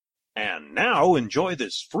And now enjoy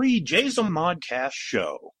this free Jason Modcast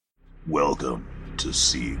show. Welcome to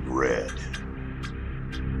Seeing Red.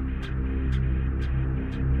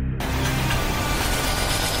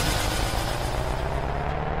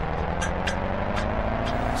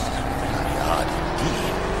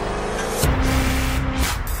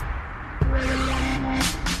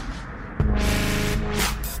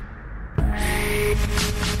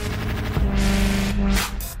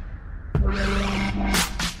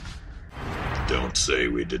 Don't say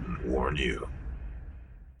we didn't warn you.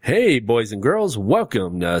 Hey, boys and girls,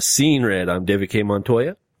 welcome to Seeing Red. I'm David K.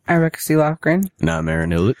 Montoya. I'm Rebecca C. Lofgren. And I'm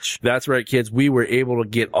Aaron Illich. That's right, kids. We were able to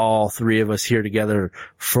get all three of us here together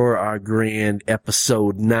for our grand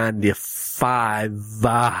episode 95.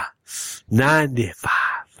 95.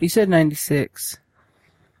 You said 96.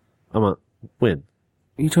 I'm on. When?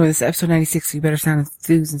 You told me this is episode 96, so you better sound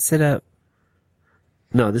enthused and sit up.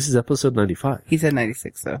 No, this is episode 95. He said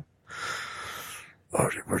 96, though.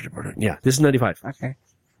 Yeah, this is 95. Okay.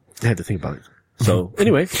 I had to think about it. So,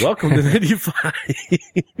 anyway, welcome to 95.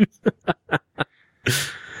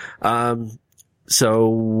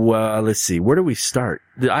 Let's see. Where do we start?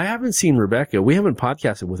 I haven't seen Rebecca. We haven't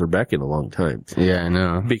podcasted with Rebecca in a long time. Yeah, I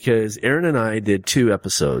know. Because Aaron and I did 2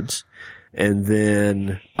 episodes, and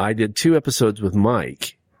then I did 2 episodes with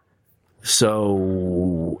Mike.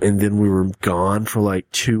 So, and then we were gone for like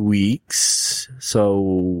 2 weeks.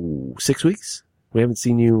 So, 6 weeks? We haven't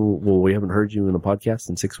seen you, well, we haven't heard you in a podcast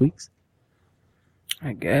in 6 weeks?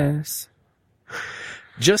 I guess.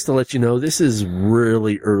 Just to let you know, this is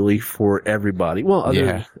really early for everybody. Well,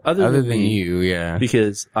 other than me, you, yeah.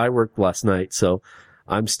 Because I worked last night, so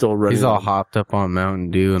I'm still running. He's all hopped up on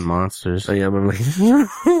Mountain Dew and Monsters. I am. I'm like,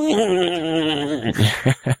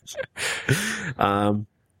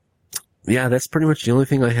 yeah, that's pretty much the only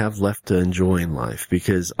thing I have left to enjoy in life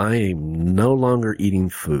because I am no longer eating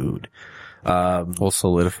food. Full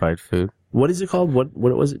solidified food. What is it called? What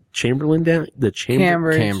was it? Chamberlain down?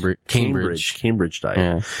 Cambridge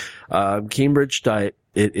diet. Yeah. Cambridge diet.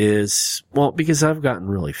 It is, well, because I've gotten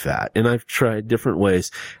really fat and I've tried different ways.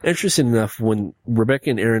 Interesting enough, when Rebecca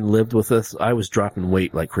and Aaron lived with us, I was dropping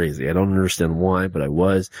weight like crazy. I don't understand why, but I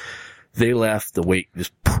was. They left, the weight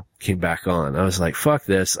just came back on. I was like, fuck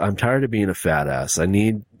this. I'm tired of being a fat ass. I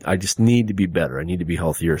just need to be better. I need to be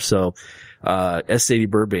healthier. So, S.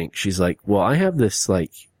 Burbank, she's like, well, I have this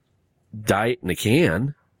like diet in a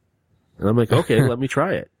can. And I'm like, okay, let me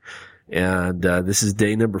try it. And, this is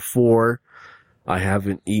day number 4.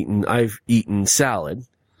 I've eaten salad.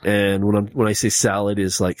 And when I say salad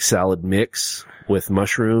is like salad mix with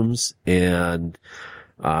mushrooms and,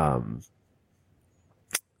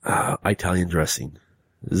 Italian dressing,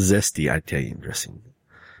 zesty Italian dressing.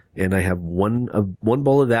 And I have one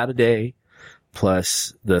bowl of that a day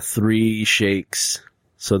plus the 3 shakes.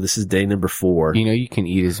 So this is day number 4. You know, you can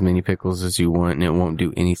eat as many pickles as you want and it won't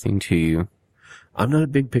do anything to you. I'm not a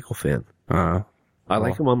big pickle fan. I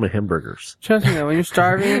like them on my hamburgers. Trust me, though, when you're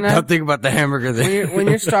starving enough. Don't think about the hamburger there. when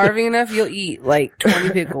you're starving enough, you'll eat like 20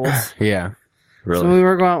 pickles. Yeah. Really? So we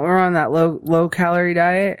were on that low calorie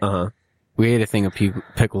diet. Uh-huh. We ate a thing of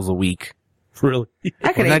pickles a week. Really?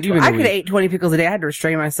 I could have ate 20 pickles a day. I had to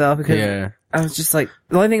restrain myself because I was just like,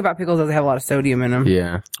 the only thing about pickles is they have a lot of sodium in them.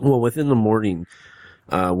 Yeah. Well, within the morning,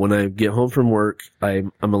 when I get home from work,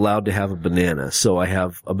 I'm allowed to have a banana. So I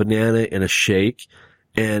have a banana and a shake,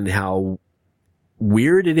 and how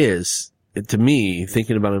weird it is to me,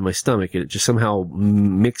 thinking about it in my stomach, it just somehow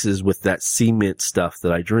mixes with that cement stuff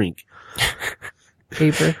that I drink.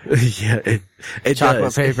 Paper. Yeah, it Chocolate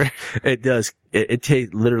does. paper. It does. It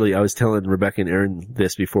tastes, literally, I was telling Rebecca and Aaron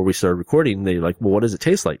this before we started recording. They're like, well, what does it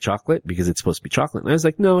taste like? Chocolate? Because it's supposed to be chocolate. And I was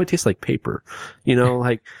like, no, it tastes like paper. You know,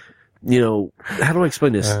 like, you know, how do I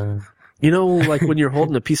explain this? You know, like when you're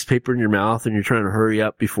holding a piece of paper in your mouth and you're trying to hurry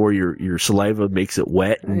up before your saliva makes it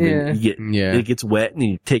wet and then it gets wet and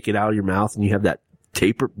you take it out of your mouth and you have that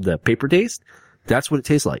the paper taste. That's what it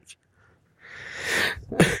tastes like.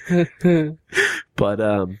 But,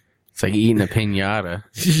 it's like eating a piñata.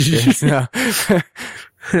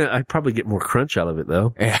 I'd probably get more crunch out of it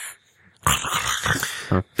though. Yeah.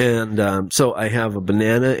 And, so I have a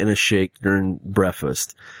banana and a shake during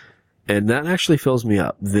breakfast. And that actually fills me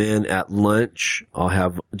up. Then at lunch, I'll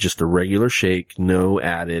have just a regular shake, no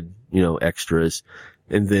added, extras.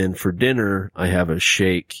 And then for dinner, I have a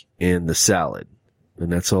shake and the salad.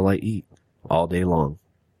 And that's all I eat all day long.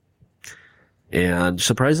 And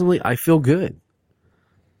surprisingly, I feel good.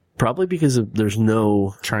 Probably because there's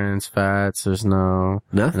no trans fats, there's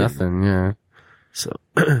nothing, yeah. So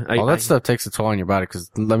all that stuff takes a toll on your body. Because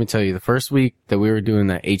let me tell you, the first week that we were doing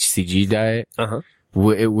that HCG diet,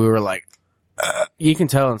 we were like, you can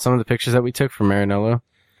tell in some of the pictures that we took from Marinello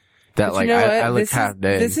that, But like, you know I what? look half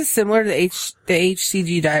dead. This is similar to the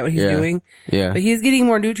HCG diet, what he's doing. Yeah. But he's getting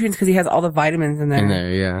more nutrients because he has all the vitamins in there. In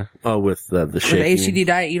there, yeah. Oh, with the With the shaking. HCG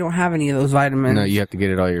diet, you don't have any of those vitamins. No, you have to get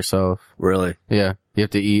it all yourself. Really? Yeah. You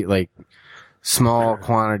have to eat, like, small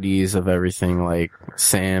quantities of everything, like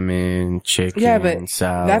salmon, chicken, Yeah, but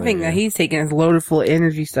salad. that thing that he's taking is loaded full of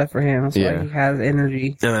energy stuff for him. That's Yeah. why he has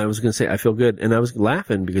energy. And I was going to say, I feel good. And I was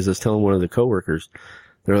laughing because I was telling one of the coworkers,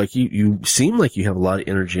 they're like, you seem like you have a lot of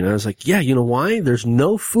energy. And I was like, yeah, you know why? There's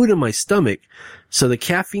no food in my stomach. So the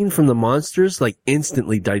caffeine from the Monsters, like,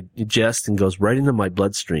 instantly digests and goes right into my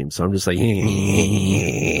bloodstream. So I'm just like,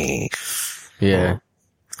 Yeah.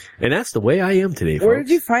 And that's the way I am today, folks. Where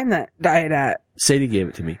did you find that diet at? Sadie gave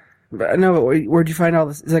it to me. But where'd you find all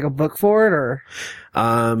this? Is it like a book for it or?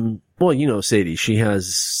 Well, you know, Sadie, she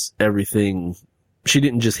has everything. She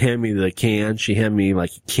didn't just hand me the can. She handed me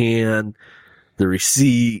like a can, the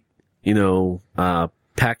receipt, you know,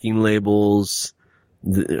 packing labels,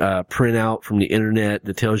 the printout from the internet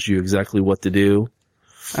that tells you exactly what to do.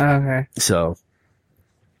 Okay. So,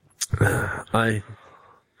 but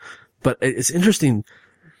it's interesting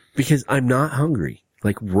because I'm not hungry.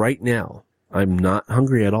 Like right now, I'm not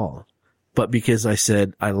hungry at all. But because I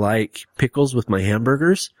said I like pickles with my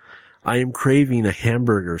hamburgers, I am craving a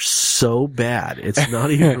hamburger so bad. It's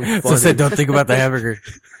not even funny. So I said, don't think about the hamburger.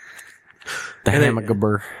 The And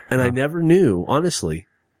hamburger. And I never knew, honestly,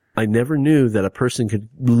 I never knew that a person could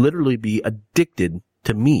literally be addicted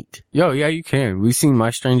to meat. Yo, yeah, you can. We've seen My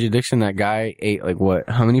Strange Addiction. That guy ate like what?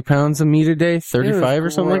 How many pounds of meat a day? 35 or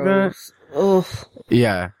something like that? Ugh.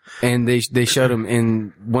 Yeah. And they showed him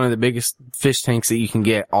in one of the biggest fish tanks that you can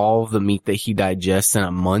get all the meat that he digests in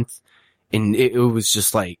a month. And it was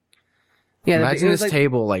just like, Yeah. imagine it was this like,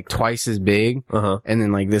 table like twice as big and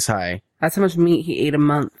then like this high. that's how much meat he ate a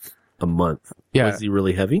month. A month. Yeah. Was he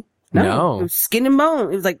really heavy? No. It was skin and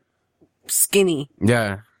bone. It was like skinny.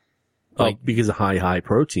 Yeah. Like, because of high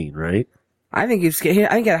protein, right? I think he's skinny. I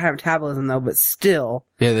think he had a high metabolism though, but still.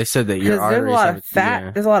 Yeah, they said that your Because arteries there's a lot have- of fat.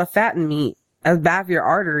 yeah. There's a lot of fat in meat. That's bad for your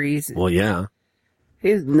arteries. Well, yeah.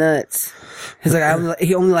 He's nuts. He's like,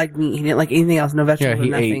 he only liked meat. He didn't like anything else. No Yeah, vegetables, he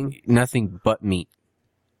nothing. ate nothing but meat.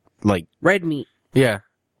 Like, Red meat. yeah.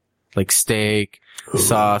 Like steak,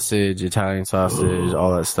 sausage, Italian sausage,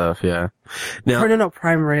 all that stuff, yeah. Now, No,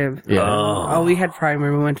 prime rib. Yeah. Oh, we had prime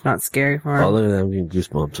rib. We went to Not Scary Farm. all of that, I'm getting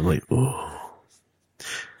goosebumps. I'm like, ooh.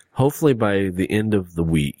 Hopefully by the end of the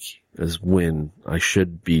week is when I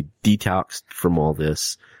should be detoxed from all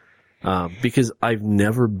this. Because I've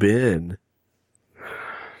never been,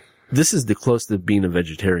 this is the closest to being a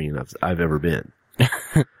vegetarian I've ever been.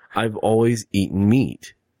 I've always eaten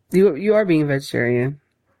meat. You are being a vegetarian.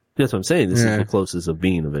 That's what I'm saying. This is Yeah. the closest of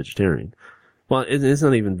being a vegetarian. Well, it's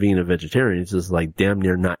not even being a vegetarian. It's just like damn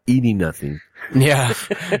near not eating nothing. Yeah.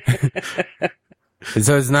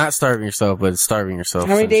 So it's not starving yourself, but it's starving yourself.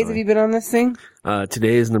 How many days have you been on this thing?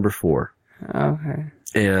 Today is number 4. Okay.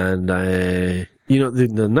 And the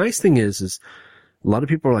nice thing is a lot of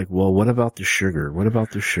people are like, well, what about the sugar? What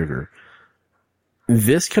about the sugar?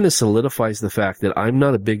 This kind of solidifies the fact that I'm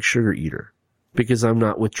not a big sugar eater because I'm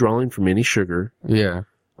not withdrawing from any sugar. Yeah.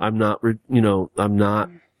 I'm not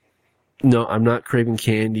craving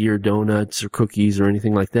candy or donuts or cookies or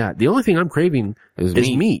anything like that. The only thing I'm craving is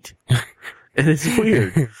meat. And it's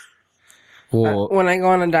weird. Well, When I go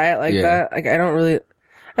on a diet like that, like I don't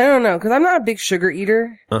know, because I'm not a big sugar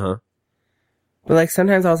eater. Uh-huh. But like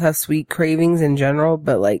sometimes I'll have sweet cravings in general.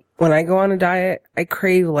 But like when I go on a diet, I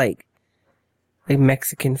crave like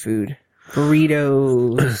Mexican food,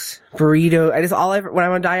 burritos. When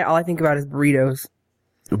I'm on a diet, all I think about is burritos.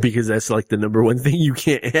 Because that's like the number one thing you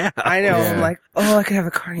can't have. I know. Yeah. I'm like, oh, I could have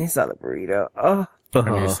a carne asada burrito. Oh,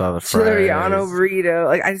 I saw the fries. Chileriano burrito.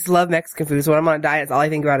 Like I just love Mexican food. So when I'm on a diet, it's all I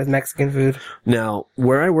think about is Mexican food. Now,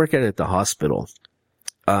 where I work at the hospital,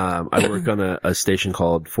 I work on a station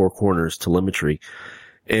called Four Corners Telemetry.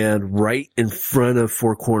 And right in front of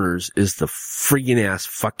Four Corners is the friggin' ass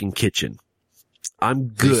fucking kitchen. I'm You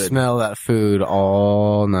good. smell that food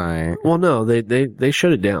all night. Well, no, they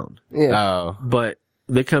shut it down. Yeah. Oh. But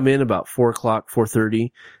they come in about 4:00,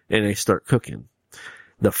 4:30, and they start cooking.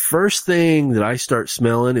 The first thing that I start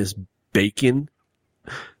smelling is bacon.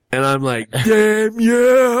 And I'm like, damn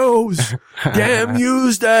yous! Damn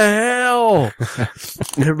yous to hell!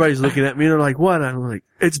 And everybody's looking at me and they're like, what? I'm like,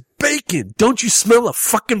 it's bacon! Don't you smell the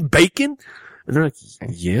fucking bacon? And they're like,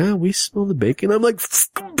 yeah, we smell the bacon. I'm like,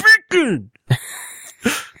 fucking bacon!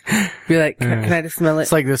 Be like, can I just smell it?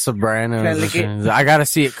 It's like the Can I Sopranos. lick it? I gotta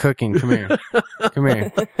see it cooking. Come here. Come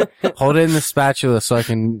here. Hold it in the spatula so I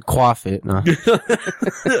can quaff it. No.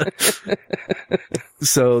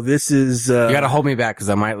 So this is, You gotta hold me back because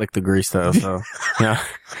I might lick the grease though. So, yeah.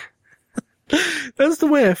 that's the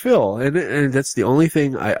way I feel. And that's the only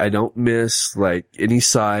thing I don't miss, like, any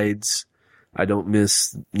sides. I don't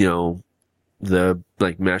miss, the,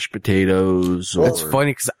 like, mashed potatoes or. It's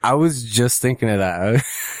funny because I was just thinking of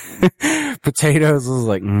that. Potatoes was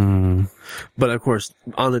like, But of course,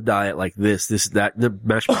 on a diet like the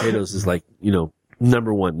mashed potatoes is like,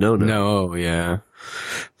 number one no. No, yeah.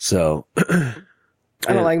 So.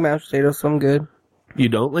 I don't like mashed potatoes, so I'm good. You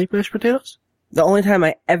don't like mashed potatoes? The only time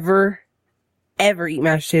I ever eat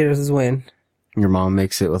mashed potatoes is when Your mom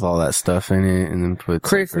makes it with all that stuff in it and then puts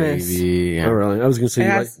Christmas. gravy. Oh, Yeah. really? I was going to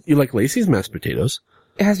say, you like Lacey's mashed potatoes.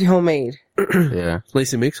 it has to be homemade. Yeah.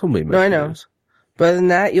 Lacey makes homemade mashed No, I know. potatoes. But other than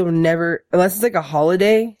that, you'll never, unless it's like a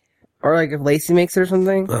holiday, or like if Lacey makes it or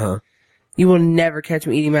something, Uh-huh. you will never catch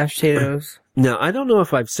me eating mashed potatoes. Now, I don't know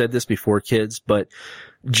if I've said this before, kids, but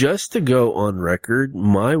just to go on record,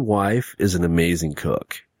 my wife is an amazing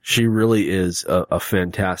cook. She really is a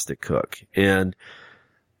fantastic cook. And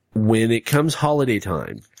when it comes holiday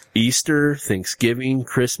time, Easter, Thanksgiving,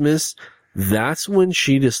 Christmas, that's when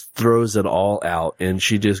she just throws it all out and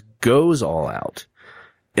she just goes all out.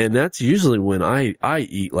 And that's usually when I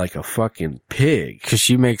eat like a fucking pig. Cause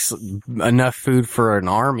she makes enough food for an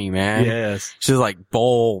army, man. Yes. She's like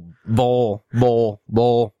bowl, platter.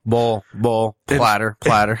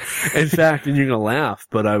 In fact, and you're going to laugh,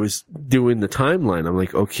 but I was doing the timeline. I'm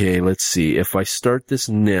like, okay, let's see. If I start this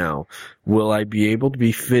now, will I be able to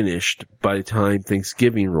be finished by the time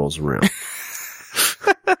Thanksgiving rolls around?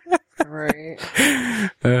 Right.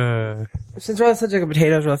 Since we're on the subject of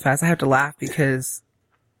potatoes real fast, I have to laugh because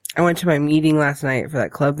I went to my meeting last night for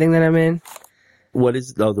that club thing that I'm in. What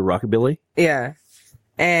is, the rockabilly? Yeah.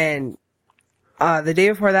 And the day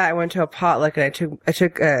before that, I went to a potluck and I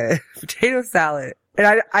took a potato salad.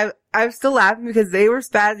 And I'm still laughing because they were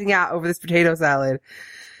spazzing out over this potato salad.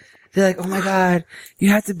 They're like, oh my God, you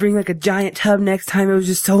have to bring like a giant tub next time. It was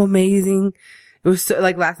just so amazing. It was so,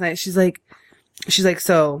 like last night, she's like,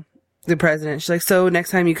 so, the president, she's like, so next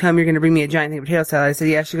time you come, you're going to bring me a giant thing of potato salad. I said,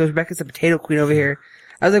 yeah. She goes, Rebecca's a potato queen over here.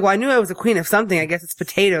 I was like, well, I knew I was a queen of something. I guess it's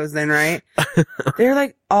potatoes then, right? They're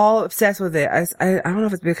like all obsessed with it. I don't know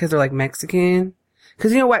if it's because they're like Mexican.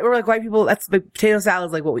 Cause we're like white people. That's like potato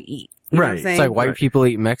salad's like what we eat. You know what I'm Right. saying? It's like white people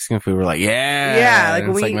eat Mexican food. We're like, yeah. Yeah, like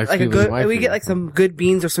And when it's we eat Mexican like a food good, and white we food. get like some good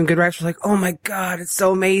beans or some good rice. We're like, oh my God, it's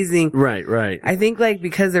so amazing. Right, right. I think like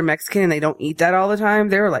because they're Mexican and they don't eat that all the time,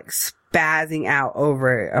 they were like spazzing out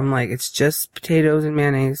over it. I'm like, it's just potatoes and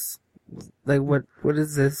mayonnaise. Like what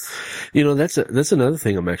is this? That's another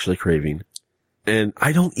thing I'm actually craving. And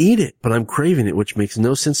I don't eat it, but I'm craving it, which makes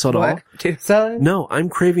no sense at all. What? Potato salad? No, I'm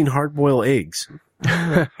craving hard-boiled eggs.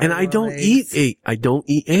 And I don't eat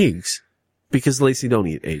eggs. Because Lacey don't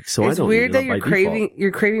eat eggs, so It's I don't weird eat that them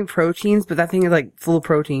you're craving proteins, but that thing is like full of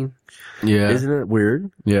protein. Yeah. Isn't it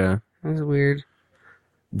weird? Yeah. That's weird.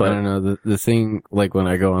 But I don't know. The thing, like when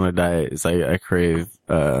I go on a diet is I crave,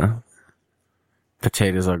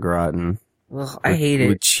 potatoes au gratin. Ugh, I hate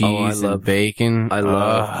With it. cheese love- and bacon. I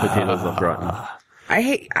love potatoes au gratin.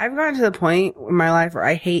 I've gotten to the point in my life where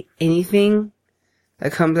I hate anything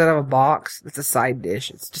that comes out of a box that's a side dish.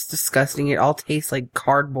 It's just disgusting. It all tastes like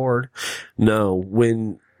cardboard. No,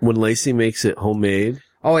 when Lacey makes it homemade,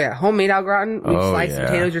 Oh yeah, homemade au gratin. You Oh, slice the yeah.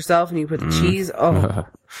 potatoes yourself and you put the cheese. Oh,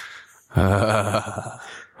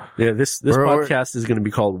 yeah, this We're- podcast is going to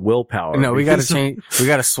be called Willpower. No, we gotta because- change. We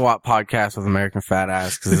gotta swap podcast with American Fat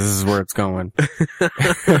Ass because this is where it's going.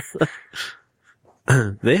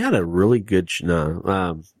 They had a really good,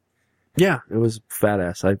 yeah, it was Fat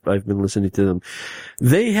Ass. I've been listening to them.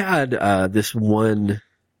 They had, this one,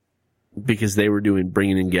 because they were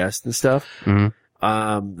bringing in guests and stuff. Mhm.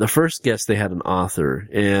 The first guest, they had an author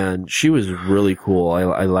and she was really cool.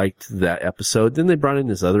 I liked that episode. Then they brought in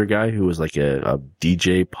this other guy who was like a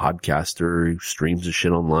DJ podcaster who streams the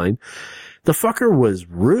shit online. The fucker was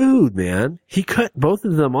rude, man. He cut both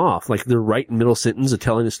of them off, like the right and middle sentence of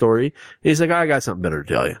telling a story. And he's like, I got something better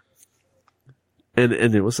to tell you. And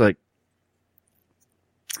it was like,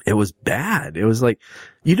 it was bad. It was like,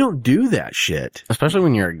 you don't do that shit. Especially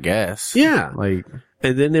when you're a guest. Yeah. Like,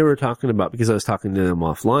 And then they were talking about, because I was talking to them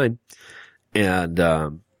offline, and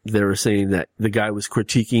they were saying that the guy was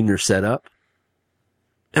critiquing their setup.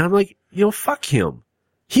 And I'm like, fuck him.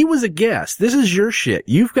 He was a guest. This is your shit.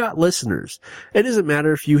 You've got listeners. It doesn't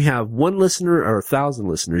matter if you have one listener or 1,000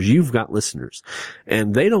 listeners. You've got listeners.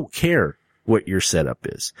 And they don't care what your setup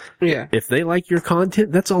is. Yeah. If they like your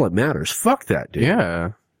content, that's all that matters. Fuck that, dude.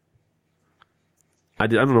 Yeah. I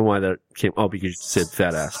don't know why that came. Oh, because you said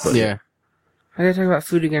fat ass. But Yeah. I gotta talk about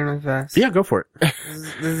food again real fast. yeah, go for it.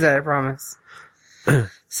 This is it, I promise.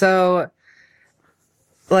 So,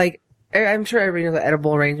 like, I'm sure everybody knows what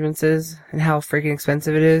edible arrangements is and how freaking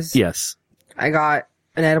expensive it is. Yes. I got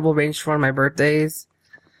an edible arranged for one of my birthdays,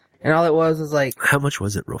 and all it was like, How much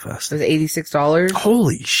was it, real fast? it was $86.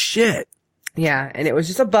 Holy shit! Yeah, and it was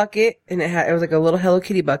just a bucket, and it was like a little Hello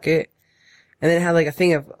Kitty bucket, and then it had like a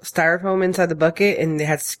thing of styrofoam inside the bucket, and they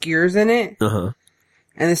had skewers in it, Uh huh.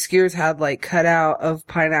 and the skewers had like cut out of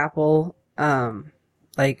pineapple,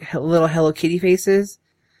 like little Hello Kitty faces,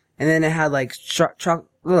 and then it had like chocolate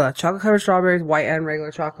covered strawberries, white and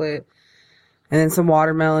regular chocolate, and then some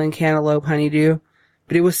watermelon, cantaloupe, honeydew,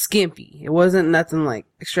 but it was skimpy. It wasn't nothing like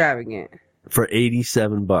extravagant. For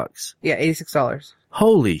 $87. Yeah, $86.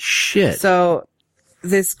 Holy shit! So,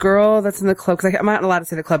 this girl that's in the club, because I'm not allowed to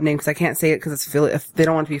say the club name because I can't say it because if they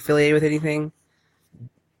don't want to be affiliated with anything.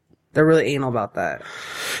 They're really anal about that.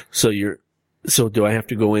 So do I have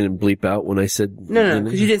to go in and bleep out when I said No,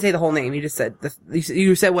 because you didn't say the whole name. You just said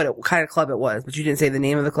you said what kind of club it was, but you didn't say the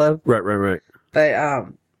name of the club. Right. But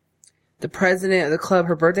the president of the club,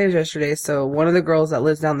 her birthday was yesterday, so one of the girls that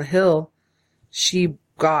lives down the hill, she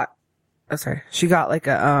got like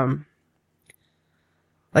an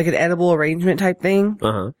edible arrangement type thing.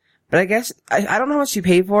 Uh-huh. But I guess, I don't know how much she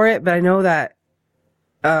paid for it, but I know that,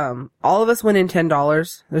 all of us went in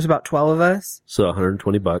 $10. There's about 12 of us. So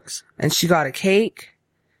 $120. And she got a cake.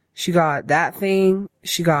 She got that thing.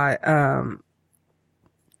 She got,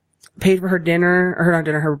 paid for her dinner, or not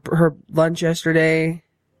dinner, her lunch yesterday.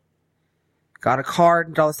 Got a card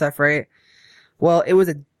and all the stuff, right? Well, it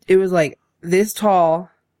was like this tall,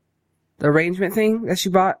 the arrangement thing that she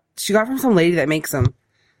got from some lady that makes them.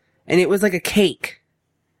 And it was like a cake.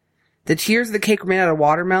 The tiers of the cake were made out of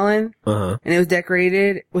watermelon. Uh-huh. And it was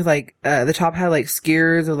decorated with like, the top had like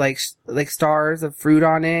skewers or like stars of fruit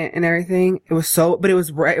on it and everything. It was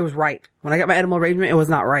ripe. When I got my edible arrangement, it was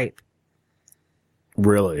not ripe.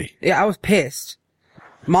 Really? Yeah, I was pissed.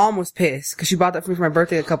 Mom was pissed because she bought that for me for my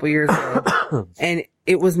birthday a couple years ago. And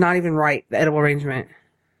it was not even ripe, the edible arrangement.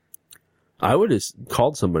 I would have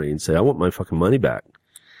called somebody and say, I want my fucking money back.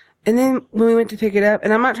 And then when we went to pick it up,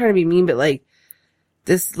 and I'm not trying to be mean, but like,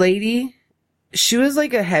 this lady, she was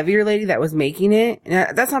like a heavier lady that was making it.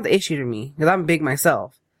 And that's not the issue to me, because I'm big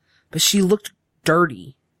myself. But she looked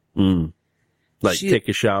dirty. Like take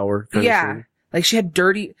a shower kind of thing? Like she had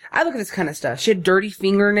dirty, I look at this kind of stuff. She had dirty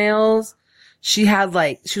fingernails. She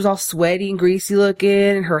was all sweaty and greasy looking,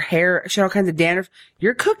 and her hair, she had all kinds of dandruff.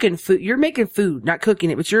 You're cooking food, you're making food, not cooking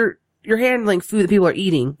it, but you're handling food that people are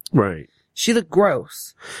eating. Right. She looked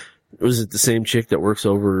gross. Was it the same chick that works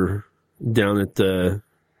over down at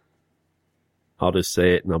I'll just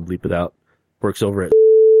say it and I'll bleep it out. Works over at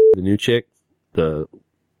the new chick, the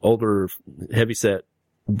older, heavyset,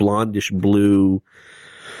 blondish blue.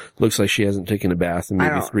 Looks like she hasn't taken a bath in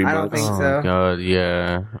maybe 3 months. I don't think Oh so. God,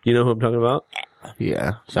 yeah. You know who I'm talking about?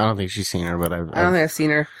 Yeah. So I don't think she's seen her, but I don't think I've seen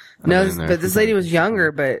her. I've No, been there but this lady was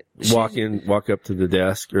younger, but Walk up to the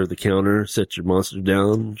desk or the counter, set your monster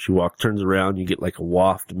down. She turns around, you get like a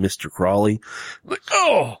waft of Mr. Crawley. Like,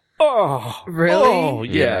 oh, Really? Oh,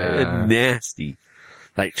 yeah, Yeah. nasty.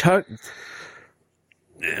 Like, Chuck,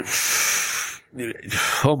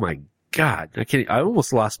 oh my God, I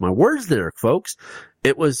almost lost my words there, folks.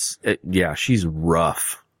 Yeah, she's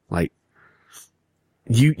rough. Like,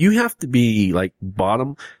 you have to be like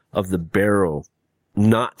bottom of the barrel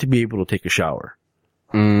not to be able to take a shower.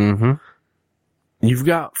 Mm-hmm. You've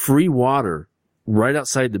got free water right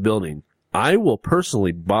outside the building. I will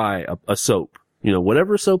personally buy a soap. You know,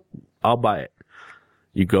 whatever soap, I'll buy it.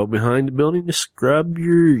 You go behind the building to scrub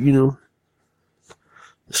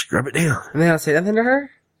scrub it down. and they don't say nothing to her?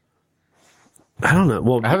 I don't know.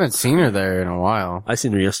 Well, I haven't seen her there in a while. I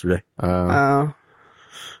seen her yesterday. Oh.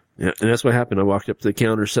 Yeah, and that's what happened. I walked up to the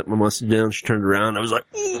counter, set my mustard down. She turned around. I was like,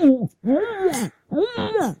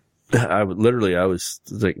 I was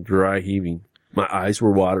like dry heaving. My eyes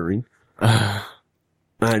were watering. I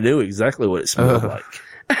knew exactly what it smelled like.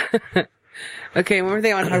 Okay, one more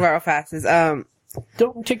thing I want to talk about real fast is,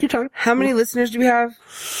 Don't take your time. how many listeners do we have?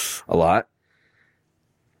 A lot.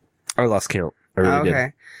 I lost count. I really did.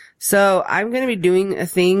 Okay. So I'm going to be doing a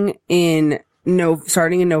thing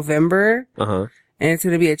starting in November. Uh-huh. And it's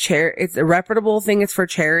going to be it's a reputable thing. It's for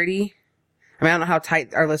charity. I mean, I don't know how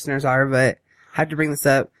tight our listeners are, but I have to bring this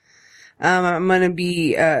up. I'm going to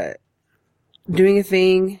be, doing a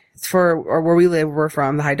thing. It's for where we live. We're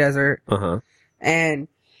from the high desert. Uh-huh. And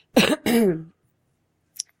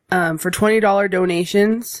For $20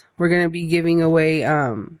 donations, we're going to be giving away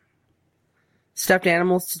stuffed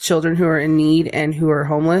animals to children who are in need and who are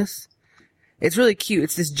homeless. It's really cute.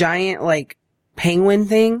 It's this giant, like, penguin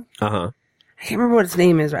thing. Uh-huh. I can't remember what its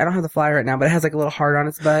name is. I don't have the flyer right now, but it has, like, a little heart on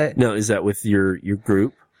its butt. Now, is that with your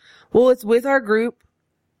group? Well, it's with our group,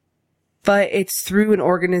 but it's through an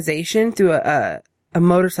organization, through a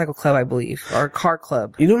motorcycle club, I believe, or a car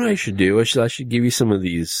club. You know what I should do? I should give you some of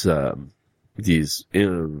these USB mics.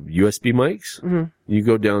 Mm-hmm. You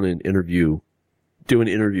go down and do an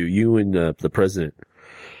interview, you and the president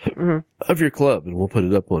of your club, and we'll put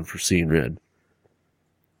it up on for Seeing Red.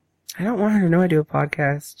 I don't want her to know I do a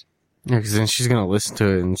podcast. Yeah, because then she's gonna listen to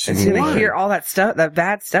it and She's gonna hear all that stuff, that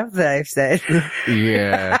bad stuff that I've said.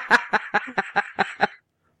 Yeah.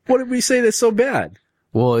 What did we say that's so bad?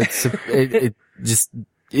 Well, it's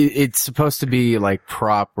supposed to be like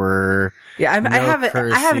proper. Yeah, I No have an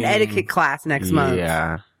cursing. etiquette class next month.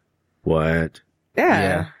 Yeah. What?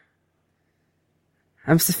 Yeah.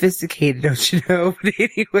 I'm sophisticated, don't you know? But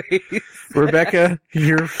anyways. Rebecca,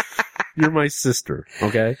 you're my sister,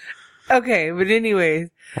 okay? Okay, but anyways.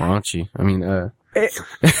 Raunchy. I mean,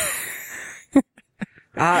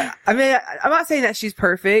 I mean, I'm not saying that she's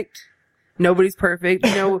perfect. Nobody's perfect,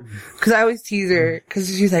 you know, cause I always tease her, cause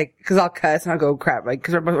she's like, cause I'll cuss and I'll go crap, like,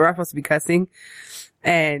 cause we're not supposed to be cussing.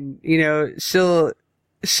 And, you know, and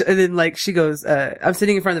then like, she goes, I'm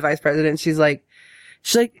sitting in front of the vice president, she's like,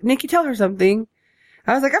 Nikki, tell her something.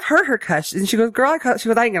 I was like, I've heard her cuss. And she goes, girl, I cuss. She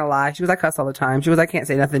goes, I ain't gonna lie. She goes, I cuss all the time. She goes, I can't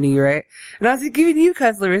say nothing to you, right? And I was like, giving you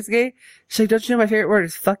cuss, Lariska. She's like, don't you know my favorite word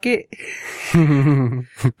is fuck it?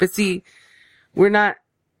 But see, we're not,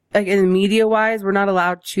 like, in the media wise, we're not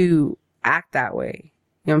allowed to act that way.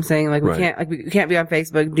 You know what I'm saying? Like, we can't be on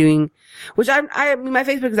Facebook doing, which I mean, my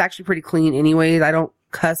Facebook is actually pretty clean anyways. I don't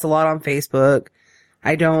cuss a lot on Facebook.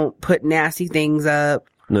 I don't put nasty things up.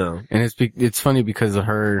 no. And it's funny because of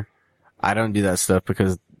her. I don't do that stuff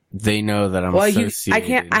because they know that I'm associated. I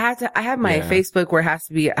can't, I have my Facebook where it has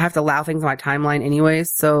to be, I have to allow things on my timeline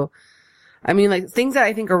anyways. So, I mean, like, things that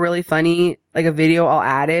I think are really funny, like a video, I'll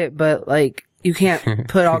add it, but like, you can't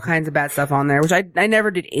put all kinds of bad stuff on there, which I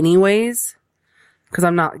never did anyways, cause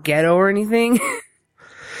I'm not ghetto or anything.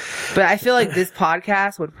 But I feel like this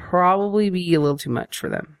podcast would probably be a little too much for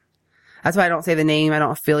them. That's why I don't say the name. I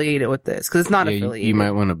don't affiliate it with this, cause it's not affiliated. You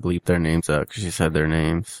might want to bleep their names out cause you said their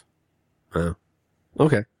names. Oh.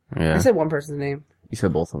 Okay. Yeah. I said one person's name. You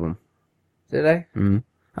said both of them. Did I? Mm-hmm.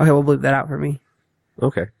 Okay, we'll bleep that out for me.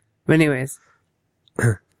 Okay. But anyways.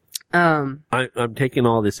 I'm taking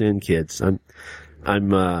all this in, kids. I don't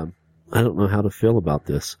know how to feel about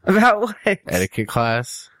this. About what? Etiquette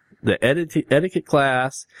class. The etiquette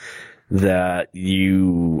class that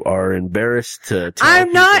you are embarrassed to tell I'm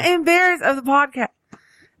people. not embarrassed of the podcast.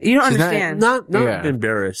 You don't She's not- understand. Not Yeah.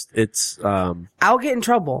 embarrassed. It's, I'll get in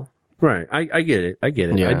trouble. right. I get it.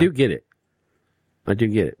 Yeah. I do get it. But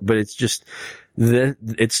it's just,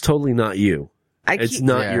 it's totally not you. It's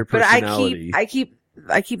not your but personality. I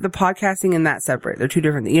keep the podcasting and that separate. They're two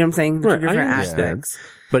different, you know what I'm saying? They're two Right, I different understand. aspects.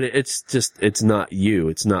 But it's not you.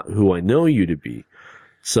 It's not who I know you to be.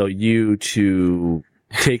 So you to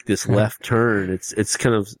take this left turn, it's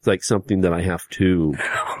kind of like something that I have to.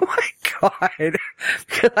 Oh my God.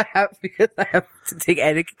 because I have to take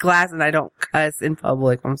etiquette class and I don't cuss in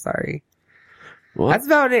public. I'm sorry. Well, That's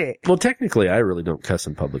about it. well, technically, I really don't cuss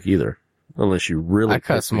in public either, unless you really. I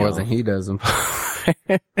cuss piss me more off. than he does.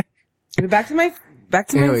 Back to my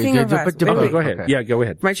Anyway, thing. yeah, real fast. but- Wait, Okay, wait. go ahead. Okay. Yeah, go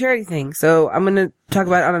ahead. My charity thing. So I'm going to talk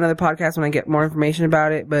about it on another podcast when I get more information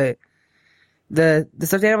about it. But the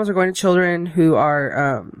stuffed animals are going to children who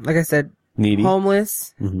are, like I said, Needy.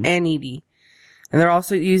 homeless Mhm. and needy. And they're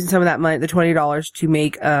also using some of that money, the $20, to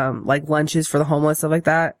make, like lunches for the homeless, stuff like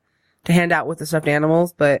that, to hand out with the stuffed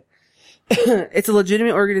animals. But it's a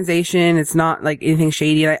legitimate organization. It's not like anything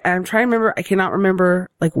shady. And I'm trying to remember, I cannot remember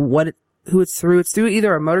like who it's through. It's through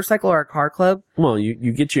either a motorcycle or a car club. Well, you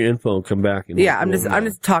get your info and come back and. Yeah, I'm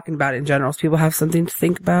just talking about it in general. So people have something to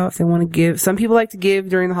think about if they want to give. Some people like to give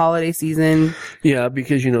during the holiday season. Yeah,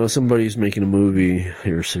 because somebody's making a movie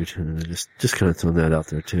here soon. Just kind of throwing that out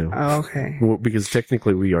there too. Oh, okay. Well, because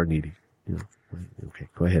technically we are needy. Okay,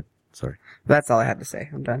 go ahead. Sorry. That's all I had to say.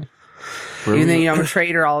 I'm done. Even though, I'm a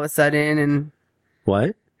traitor all of a sudden, and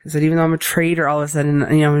What? I said, even though I'm a traitor all of a sudden,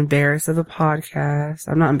 I'm embarrassed of the podcast.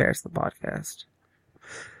 I'm not embarrassed of the podcast.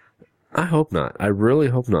 I hope not. I really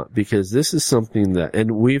hope not, because this is something that,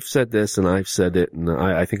 and we've said this, and I've said it, and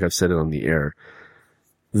I think I've said it on the air.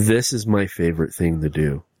 This is my favorite thing to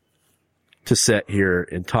do. To sit here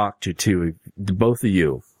and talk to both of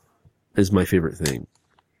you is my favorite thing.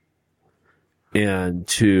 And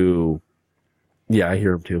to Yeah, I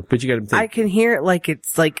hear them too. But you got to think. I can hear it like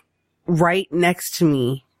it's like right next to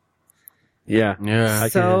me. Yeah. Yeah.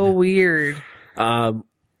 So weird.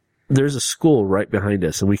 There's a school right behind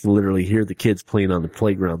us, and we can literally hear the kids playing on the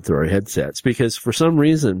playground through our headsets because for some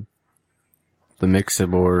reason, The mixer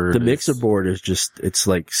board. is just, it's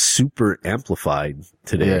like super amplified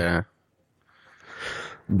today. Yeah.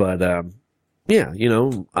 But, yeah, you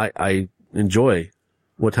know, I enjoy.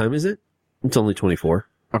 What time is it? It's only 24.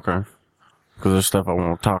 Okay. Because there's stuff I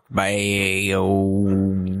want to talk about.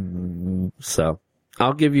 So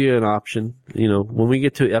I'll give you an option. You know, when we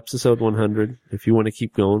get to episode 100, if you want to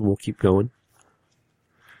keep going, we'll keep going.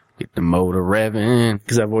 Get the motor revving.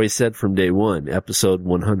 Because I've always said from day one, episode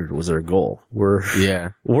 100 was our goal.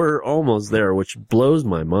 We're almost there, which blows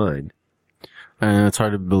my mind. And it's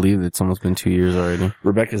hard to believe that it's almost been 2 years already.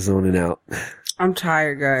 Rebecca's zoning out. I'm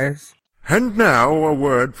tired, guys. And now a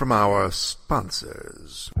word from our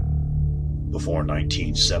sponsors. Before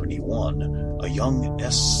 1971, a young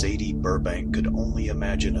S. Sadie Burbank could only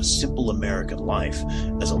imagine a simple American life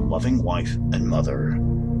as a loving wife and mother.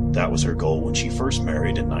 That was her goal when she first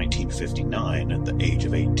married in 1959 at the age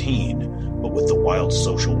of 18. But with the wild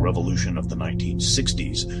social revolution of the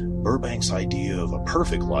 1960s, Burbank's idea of a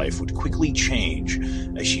perfect life would quickly change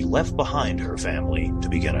as she left behind her family to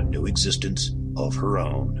begin a new existence of her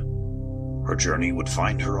own. Her journey would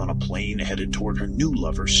find her on a plane headed toward her new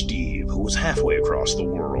lover, Steve, who was halfway across the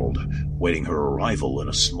world, waiting her arrival in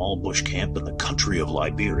a small bush camp in the country of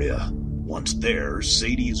Liberia. Once there,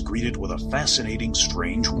 Sadie is greeted with a fascinating,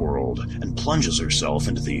 strange world and plunges herself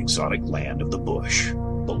into the exotic land of the bush.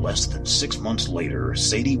 But less than 6 months later,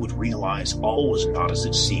 Sadie would realize all was not as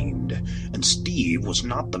it seemed, and Steve was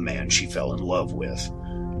not the man she fell in love with.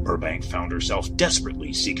 Burbank found herself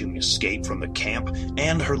desperately seeking escape from the camp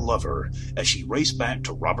and her lover as she raced back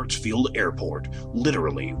to Roberts Field Airport,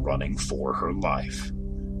 literally running for her life.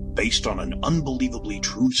 Based on an unbelievably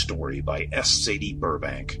true story by S. Sadie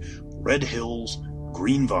Burbank, Red Hills,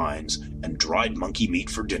 Green Vines, and Dried Monkey Meat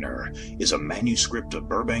for Dinner is a manuscript of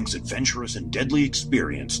Burbank's adventurous and deadly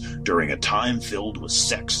experience during a time filled with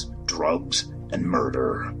sex, drugs, and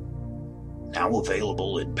murder. Now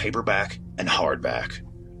available in paperback and hardback.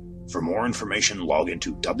 For more information, log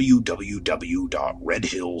into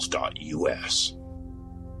www.redhills.us.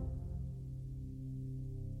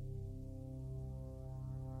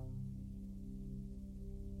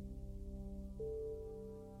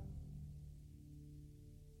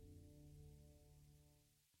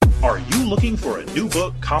 Are you looking for a new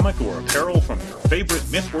book, comic, or apparel from your favorite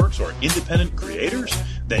MythWorks or independent creators?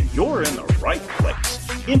 Then you're in the right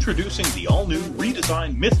place. Introducing the all-new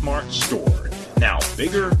redesigned MythMart store. Now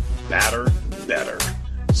bigger, badder, better.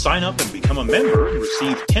 Sign up and become a member and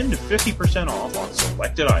receive 10 to 50% off on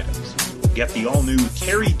selected items. Get the all-new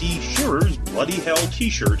Terry D. Shearer's Bloody Hell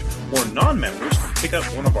t-shirt, or non-members can pick up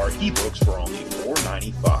one of our ebooks for only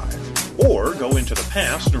 $4.95. Or go into the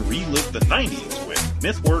past and relive the 90s with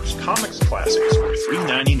MythWorks Comics Classics for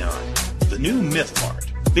 $3.99. The new MythMart.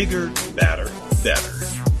 Bigger, badder, better.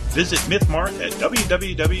 Visit MythMart at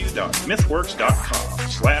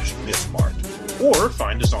www.mythworks.com/MythMart. Or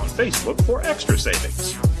find us on Facebook for extra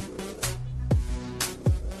savings.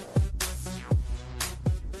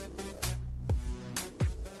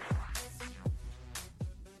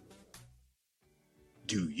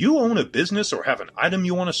 Do you own a business or have an item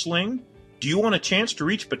you want to sling? Do you want a chance to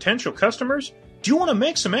reach potential customers? Do you want to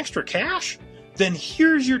make some extra cash? Then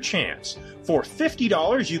here's your chance. For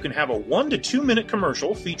 $50, you can have a 1 to 2 minute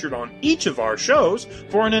commercial featured on each of our shows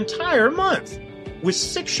for an entire month. With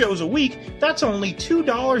 6 shows a week, that's only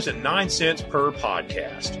 $2.09 per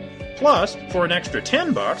podcast. Plus, for an extra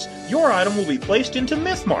 $10, your item will be placed into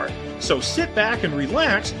MythMart. So sit back and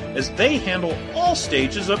relax as they handle all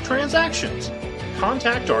stages of transactions.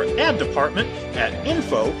 Contact our ad department at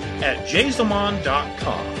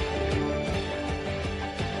info@jzamon.com.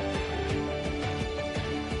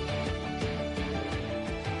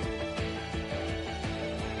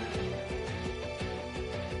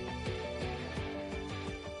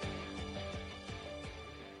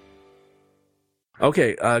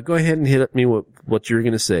 Okay, go ahead and hit me with what you're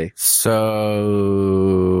going to say. So,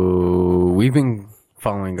 we've been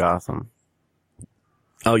following Gotham.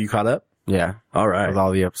 Oh, you caught up? Yeah. All right. With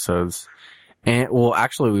all the episodes. And, well,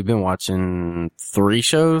 actually, we've been watching 3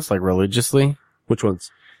 shows, like, religiously. Which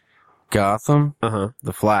ones? Gotham. Uh-huh.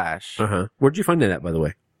 The Flash. Uh-huh. Where'd you find that at, by the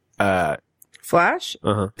way? Flash?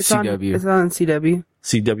 Uh-huh. It's CW. It's on CW.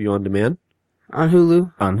 CW On Demand? On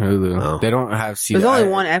Hulu. On Hulu. Oh. They don't have CW. There's only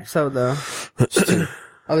one episode, though.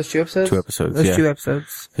 Oh, there's 2 episodes? 2 episodes, There's yeah. 2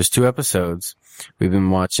 episodes. There's 2 episodes. We've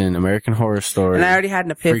been watching American Horror Story. And I already had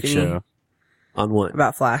an Freak epiphany. Show. On what?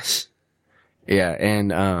 about Flash. Yeah,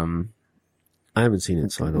 and I haven't seen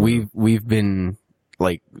it, so I don't know. we've been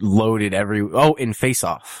like loaded in Face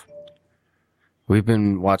Off. We've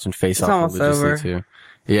been watching Face Off almost religiously over. too.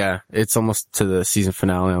 Yeah, it's almost to the season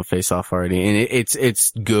finale on Face Off already, and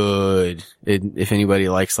it's good. If anybody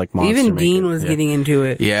likes like monster, Even Dean makeup, was yeah. getting into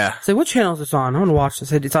it. Yeah. So what channel is this on? I want to watch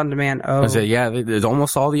this. It's on demand. Oh, I said, yeah, there's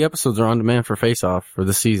almost all the episodes are on demand for Face Off for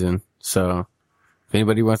the season. So if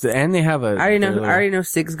anybody wants to, and they have a, I already know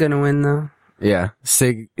Sig's gonna win though. yeah,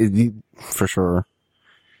 Sig for sure.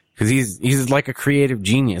 Cause he's like a creative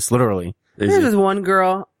genius, literally. There's this one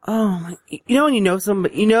girl. Oh, my, you know when you know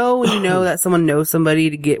somebody, when you know that someone knows somebody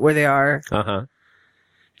to get where they are. Uh-huh.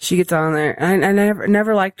 She gets on there, and I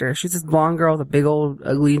never liked her. She's this blonde girl with a big old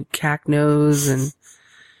ugly cack nose, and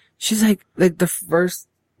she's like the first,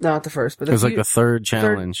 not the first, but It was like the third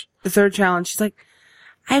challenge. the third challenge. She's like,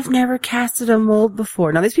 I've never casted a mold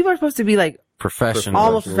before. Now these people are supposed to be like Professional.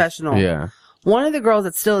 almost professional. Yeah. One of the girls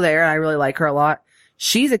that's still there, and I really like her a lot.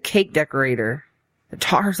 She's a cake decorator that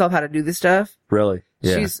taught herself how to do this stuff. Really?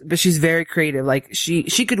 Yeah. She's very creative. Like she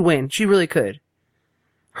could win. She really could.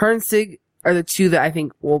 Her and Sig are the two that I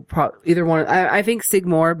think will probably either one. I think Sig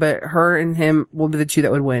more, but her and him will be the two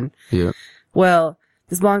that would win. Yeah. Well,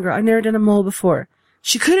 this blonde girl, I've never done a mold before.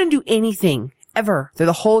 She couldn't do anything ever through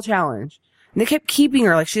the whole challenge. And they kept keeping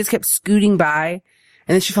her, like she just kept scooting by.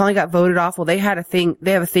 And then she finally got voted off. Well, they have a thing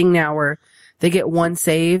now where they get one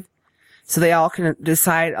save. So they all can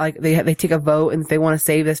decide, like, they take a vote, and if they want to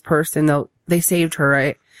save this person, they saved her,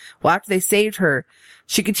 right? Well, after they saved her,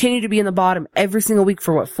 she continued to be in the bottom every single week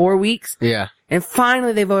for 4 weeks? Yeah. And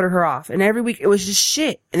finally they voted her off. And every week it was just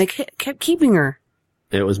shit. And they kept keeping her.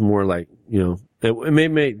 It was more like, it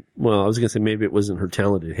may, well, I was going to say maybe it wasn't her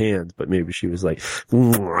talented hands, but maybe she was like,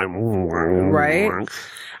 Right?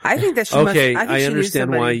 I think that she okay, must, I she knew understand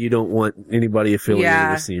somebody. why you don't want anybody affiliated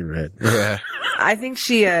Yeah. with Seeing Red. Yeah. I think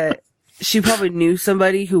she probably knew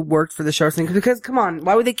somebody who worked for the show. Because, come on,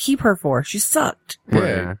 why would they keep her for? She sucked.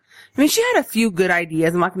 Yeah. I mean, she had a few good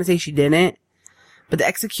ideas. I'm not going to say she didn't. But the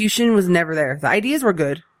execution was never there. The ideas were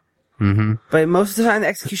good. Mm-hmm. But most of the time, the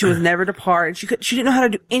execution was never to par. And she didn't know how to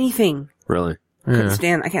do anything. Really? I can't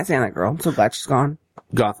stand that girl. I'm so glad she's gone.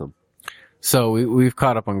 Gotham. So we've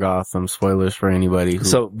caught up on Gotham. Spoilers for anybody.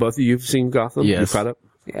 So both of you've seen Gotham? Yes. You've caught up?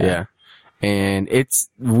 Yeah. And it's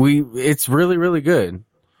really, really good.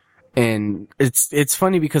 And it's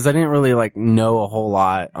funny because I didn't really like know a whole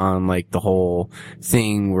lot on like the whole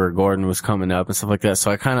thing where Gordon was coming up and stuff like that. So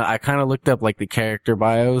I kind of looked up like the character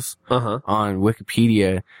bios Uh-huh. on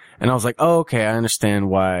Wikipedia, and I was like, oh, okay, I understand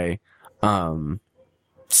why,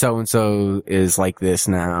 so and so is like this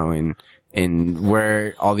now, and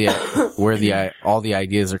where all the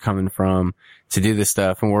ideas are coming from to do this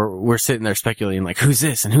stuff. And we're sitting there speculating like, who's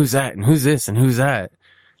this and who's that and who's this and who's that.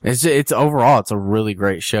 It's overall, it's a really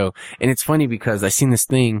great show. And it's funny because I seen this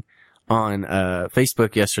thing on,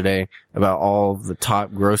 Facebook yesterday about all of the top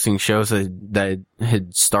grossing shows that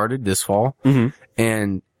had started this fall. Mm-hmm.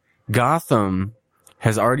 And Gotham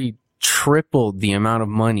has already tripled the amount of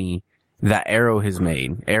money that Arrow has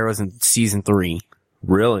made. Arrow's in season 3.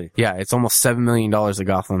 Really? Yeah, it's almost $7 million that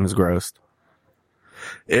Gotham has grossed.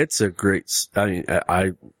 It's a great,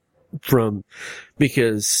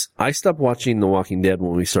 because I stopped watching The Walking Dead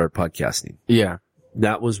when we started podcasting. Yeah.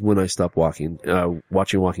 That was when I stopped watching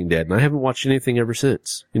Walking Dead, and I haven't watched anything ever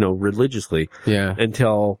since, religiously, Yeah.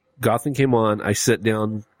 until Gotham came on. I set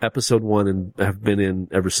down episode 1 and have been in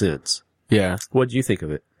ever since. Yeah. What do you think of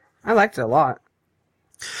it? I liked it a lot.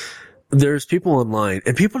 There's people online,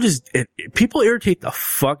 and people people irritate the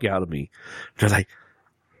fuck out of me. They're like,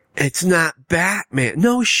 it's not Batman.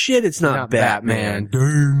 No shit, it's not Batman.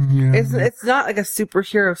 It's not like a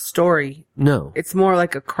superhero story. No. It's more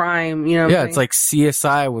like a crime, you know what Yeah, I'm it's like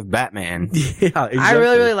CSI with Batman. Yeah, exactly. I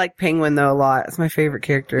really, really like Penguin though a lot. It's my favorite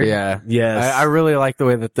character. Yeah. Yes. I really like the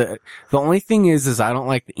way that the only thing is I don't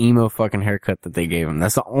like the emo fucking haircut that they gave him.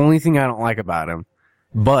 That's the only thing I don't like about him.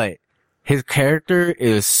 But his character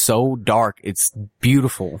is so dark. It's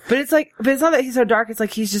beautiful. But it's not that he's so dark. It's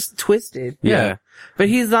like he's just twisted. Yeah. But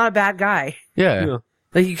he's not a bad guy. Yeah. Yeah.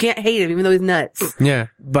 Like you can't hate him even though he's nuts. Yeah.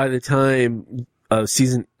 By the time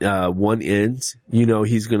season 1 ends,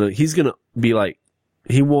 he's gonna be like,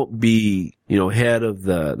 he won't be, head of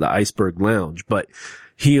the Iceberg Lounge, but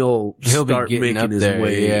he'll be start getting making up his there,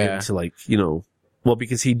 way yeah. into like,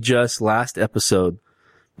 because he just last episode,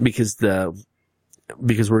 because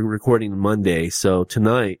we're recording Monday, so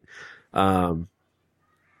tonight,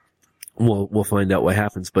 we'll find out what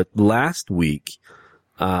happens. But last week,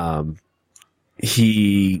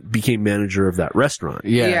 he became manager of that restaurant.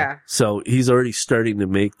 Yeah. So he's already starting to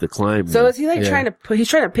make the climb. So is he like Yeah. he's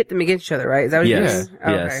trying to pit them against each other, right? Is that what Yes. he's doing?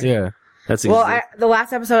 Yes. Okay. Yeah. That's Well, exactly. the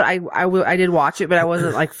last episode, I did watch it, but I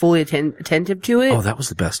wasn't like fully attentive to it. Oh, that was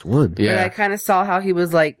the best one. And I Yeah. kind of saw how he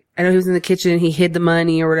was like, I know he was in the kitchen, he hid the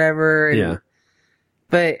money or whatever. And, Yeah.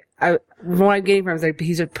 But from what I'm getting from him is like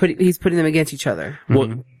he's putting them against each other.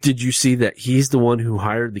 Well, did you see that he's the one who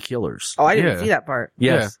hired the killers? Oh, I didn't Yeah. see that part.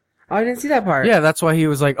 Yes. Oh, I didn't see that part. Yeah, that's why he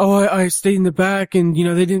was like, "Oh, I stayed in the back, and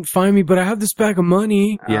they didn't find me, but I have this bag of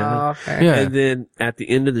money." Yeah. Oh, okay. Yeah. And then at the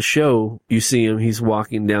end of the show, you see him, he's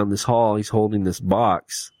walking down this hall, he's holding this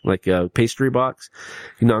box, like a pastry box.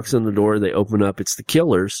 He knocks on the door, they open up, it's the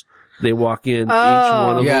killers. They walk in,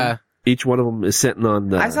 Oh. each one of them is sitting on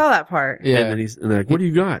the, I saw that part. Yeah. and then and they're like, what do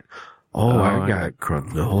you got? Oh, Oh, I I got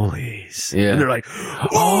cannolis. Yeah. And they're like,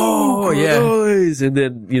 Oh, yeah. cannolis. And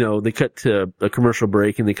then, they cut to a commercial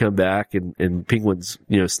break and they come back and Penguin's,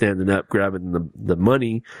 standing up, grabbing the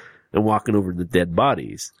money and walking over to the dead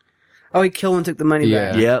bodies. Oh, he killed and took the money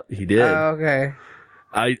Yeah. back. Yep, he did. Oh, okay.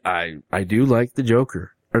 I do like the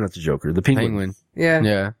Joker. Or not the Joker, the Penguin. Penguin. Yeah.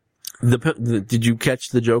 Yeah. Did you catch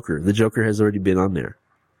the Joker? The Joker has already been on there.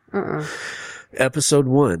 Episode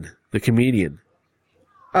 1, the comedian.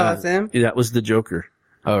 Oh, that's him? That was the Joker.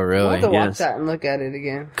 Oh, I'll really? have to watch Yes. that and look at it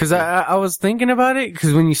again. Because I was thinking about it,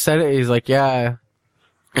 because when you said it, he's like, yeah.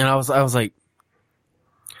 And I was like,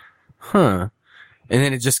 huh. And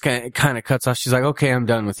then it just kind of cuts off. She's like, okay, I'm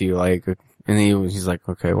done with you. Like, and then he's like,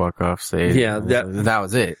 okay, walk off stage. Yeah, that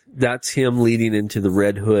was it. That's him leading into the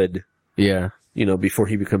Red Hood, Yeah. before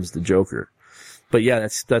he becomes the Joker. But yeah,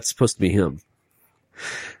 that's supposed to be him.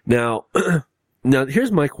 Now,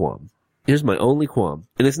 here's my qualm. Here's my only qualm.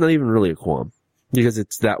 And it's not even really a qualm because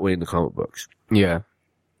it's that way in the comic books. Yeah.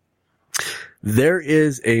 There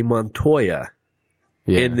is a Montoya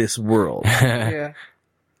Yeah. in this world. Yeah.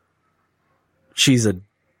 She's a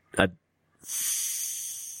how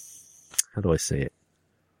do I say it?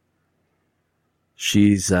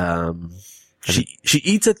 She's she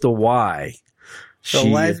eats at the Y. So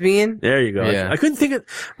lesbian? There you go. Yeah. I couldn't think of,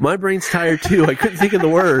 my brain's tired too. I couldn't think of the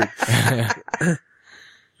word.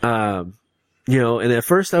 And at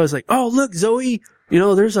first I was like, oh, look, Zoe,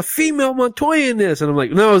 there's a female Montoya in this. And I'm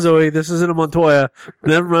like, no, Zoe, this isn't a Montoya.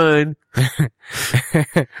 Never mind.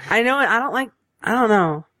 I know it. I don't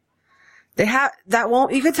know. They have, that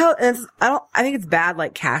won't, you could tell, I think it's bad,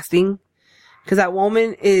 like, casting. Cause that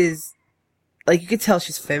woman is, like, you could tell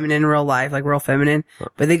she's feminine in real life, like, real feminine.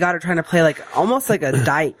 But they got her trying to play, like, almost like a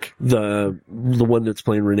dyke. The one that's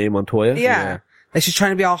playing Renee Montoya. Yeah. Like, she's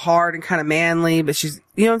trying to be all hard and kind of manly, but she's,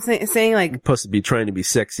 you know what I'm saying? Like, Supposed to be trying to be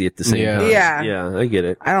sexy at the same Yeah. time. Yeah. Yeah, I get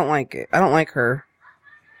it. I don't like it. I don't like her.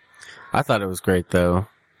 I thought it was great, though.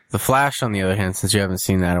 The Flash, on the other hand, since you haven't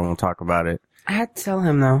seen that, I won't talk about it. I had to tell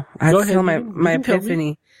him, though. I had Go to tell ahead. my You can tell me.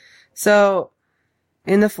 epiphany. So,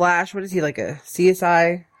 in The Flash, what is he, like a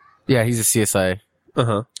CSI? Yeah, he's a CSI.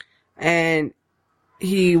 Uh-huh. And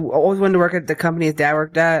he always wanted to work at the company his dad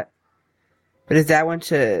worked at. But his dad went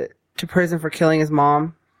to prison for killing his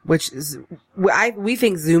mom, which is, we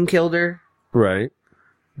think Zoom killed her. Right.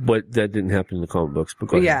 But that didn't happen in the comic books. But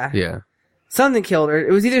go But ahead. yeah. Yeah. Something killed her.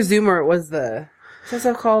 It was either Zoom or it was what's that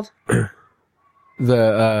stuff called?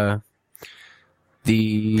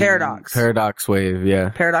 The Paradox wave, yeah.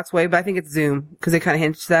 Paradox Wave, but I think it's Zoom, because they kind of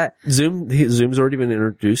hinted that, Zoom's already been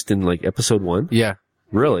introduced in like episode 1. Yeah.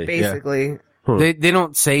 Really? basically. Huh. They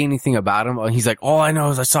don't say anything about him. He's like, all I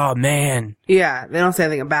know is I saw a man. Yeah, they don't say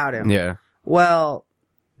anything about him. Yeah. Well,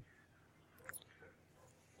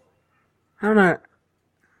 I don't know.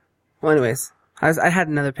 Well, anyways, I had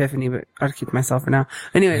another epiphany, but I'll keep myself for now.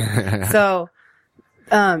 Anyways, so,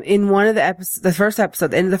 in one of the episodes,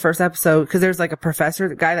 the end of the first episode, cause there's like a professor,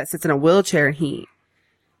 the guy that sits in a wheelchair and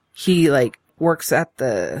he like works at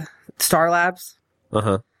the Star Labs,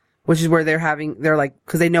 Uh-huh. which is where they're like,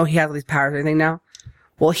 cause they know he has all these powers and everything now.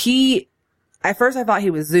 Well, at first I thought he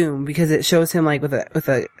was Zoom because it shows him like with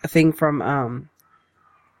a thing from,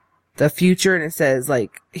 the future, and it says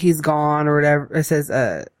like he's gone or whatever. It says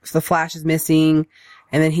the Flash is missing,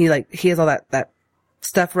 and then he has all that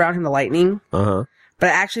stuff around him, the lightning. Uh-huh. But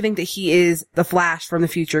I actually think that he is the Flash from the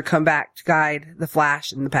future, come back to guide the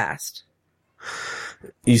Flash in the past.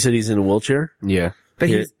 You said he's in a wheelchair? Yeah. But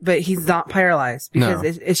Yeah. he's not paralyzed because No.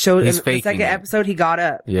 it showed He's in the faking second it. episode he got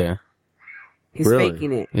up. Yeah. He's Really?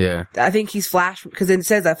 faking it. Yeah. I think he's Flash because it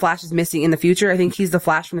says that Flash is missing in the future. I think he's the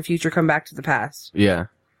Flash from the future, come back to the past. Yeah.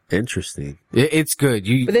 Interesting. It's good.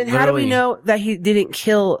 But then how do we know that he didn't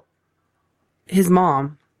kill his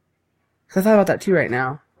mom? 'Cause I thought about that too right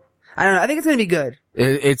now. I don't know. I think it's gonna be good.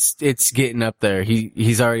 It's getting up there.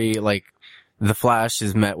 He's already like the Flash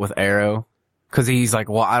is met with Arrow, because he's like,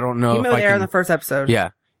 well, I don't know He if met with I Arrow can. in the first episode.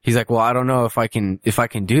 Yeah, he's like, well, I don't know if I can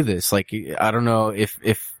do this. Like, I don't know if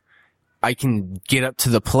I can get up to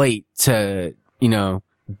the plate to,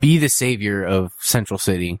 be the savior of Central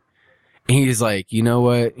City. And he's like, you know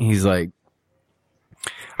what? He's like,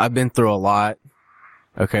 I've been through a lot.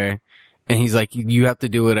 Okay. And he's like, you have to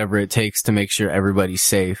do whatever it takes to make sure everybody's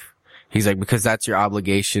safe. He's like, because that's your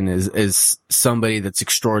obligation as somebody that's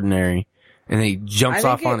extraordinary. And then he jumps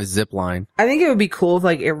off on a zip line. I think it would be cool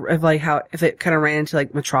if if it kind of ran into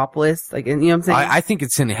like Metropolis, like, you know what I'm saying? I think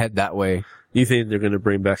it's gonna head that way. You think they're going to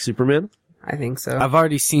bring back Superman? I think so. I've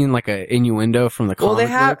already seen like a innuendo from the comic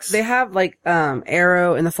books. they have like,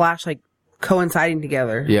 Arrow and the Flash like coinciding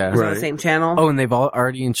together. Yeah. It's on Right. the same channel. Oh, and they've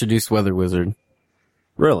already introduced Weather Wizard.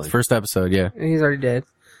 Really? First episode, yeah. And he's already dead.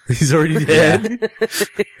 He's already dead.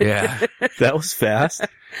 Yeah. That was fast.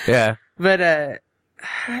 Yeah. But, I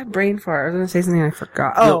had brain fart. I was going to say something I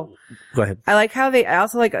forgot. No, Oh, go ahead. I like how I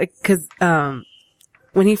also like, cause,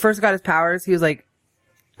 when he first got his powers, he was like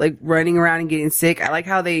running around and getting sick. I like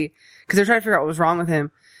how cause they're trying to figure out what was wrong with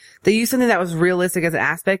him. They used something that was realistic as an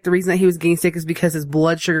aspect. The reason that he was getting sick is because his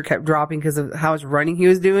blood sugar kept dropping because of how much running he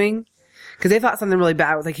was doing. Cause they thought something really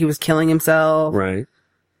bad was like he was killing himself. Right.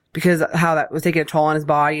 Because how that was taking a toll on his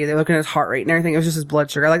body. They were looking at his heart rate and everything. It was just his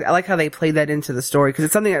blood sugar. I like how they played that into the story because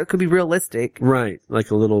it's something that could be realistic. Right.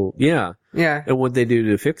 Like a little, yeah. Yeah. And what'd they do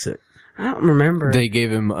to fix it? I don't remember. They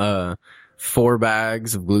gave him 4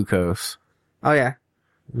 bags of glucose. Oh yeah.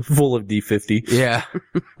 Full of D50. Yeah.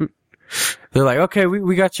 They're like, okay,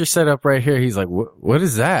 we got your setup right here. He's like, what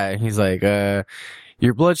is that? He's like,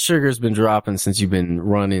 your blood sugar's been dropping since you've been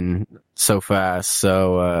running so fast.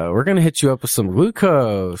 So, we're going to hit you up with some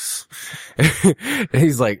glucose. And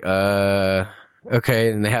he's like,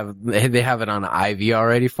 okay. And they have it on an IV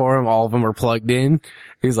already for him. All of them are plugged in.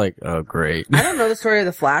 He's like, oh, great. I don't know the story of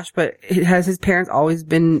the Flash, but has his parents always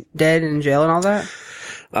been dead and in jail and all that?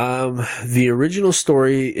 The original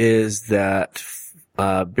story is that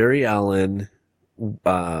Barry Allen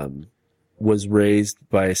was raised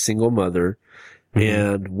by a single mother,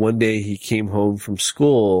 and one day he came home from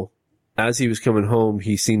school. As he was coming home,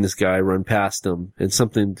 he seen this guy run past him, and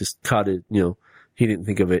something just caught it. He didn't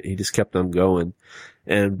think of it. He just kept on going.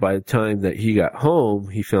 And by the time that he got home,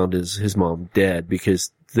 he found his mom dead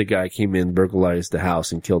because the guy came in, burglarized the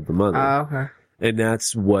house, and killed the mother. Oh, okay. And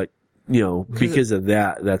that's what, because of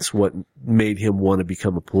that, that's what made him want to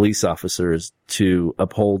become a police officer, is to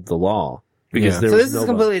uphold the law. Because Yeah. there So was this is nobody.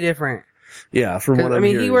 completely different. Yeah, from what I'm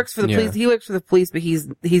hearing. he works for the Yeah. police. He works for the police, but he's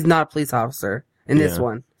not a police officer in this Yeah.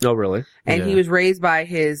 one. Oh, really? And he Yeah. was raised by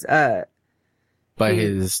his By he-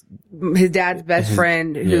 his, dad's best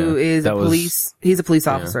friend, who yeah, is a that was- police. He's a police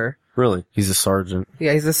officer. Really? he's a sergeant.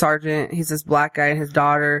 Yeah, he's a sergeant. He's this black guy, and his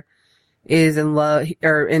daughter is in love,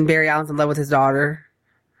 and Barry Allen's in love with his daughter.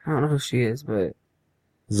 I don't know who she is, but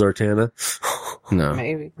Zartana? No,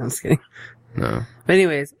 maybe. I'm just kidding. no. But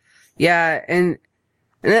anyways, yeah, and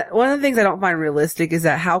one of the things I don't find realistic is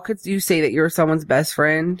that how could you say that you're someone's best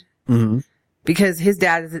friend? Mm-hmm. Because his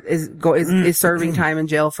dad is serving time in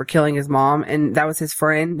jail for killing his mom, and that was his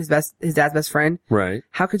friend, his dad's best friend. Right.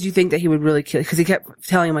 How could you think that he would really kill? Because he kept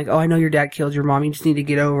telling him like, "Oh, I know your dad killed your mom. You just need to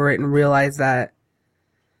get over it and realize that."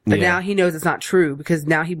 But Yeah. now he knows it's not true because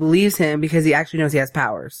now he believes him because he actually knows he has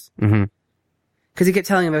powers. Mm-hmm. Because he kept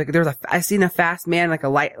telling him like, I seen a fast man like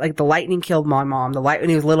the lightning killed my mom. When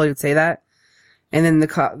he was little, he would say that. And then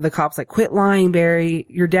the cop's like, quit lying, Barry.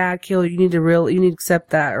 Your dad killed you. You need to accept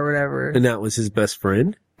that or whatever. And that was his best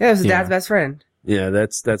friend? Yeah, it was his Yeah. dad's best friend. Yeah,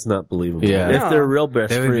 that's not believable. Yeah. If No. they're real best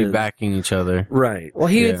They would friends. be backing each other. Right. Well,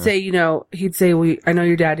 he Yeah. would say, he'd say, I know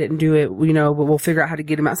your dad didn't do it, but we'll figure out how to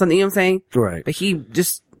get him out. Something, you know what I'm saying? Right. But you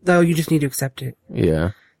just need to accept it. Yeah.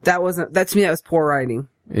 To me, that was poor writing.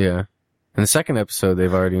 Yeah. In the second episode,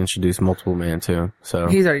 they've already introduced Multiple Man too. So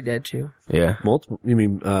He's already dead too. yeah, Multiple, you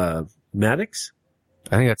mean, Maddox?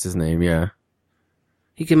 I think that's his name. Yeah.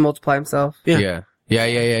 He can multiply himself. Yeah. Yeah.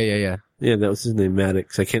 Yeah. Yeah, that was his name,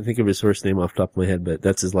 Maddox. I can't think of his first name off the top of my head, but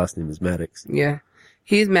that's his last name is Maddox. Yeah.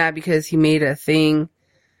 He's mad because he made a thing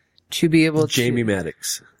to be able to... Jamie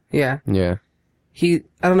Maddox. Yeah. Yeah. I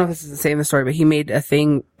don't know if this is the same in the story, but he made a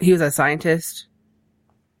thing. He was a scientist.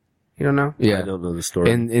 You don't know? Yeah. I don't know the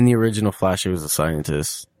story. In the original Flash, he was a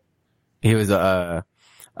scientist. He was a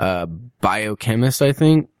biochemist, I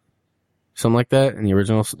think. Something like that in the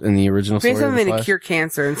original He story. made of the something to Flash. cure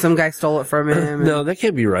cancer, and some guy stole it from him. and- No, that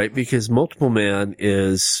can't be right because Multiple Man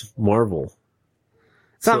is Marvel.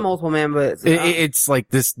 it's not Multiple Man, but It's like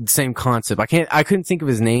this same concept. I couldn't think of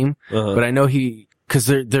his name, Uh-huh. but I know because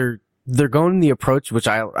they're they're going the approach, which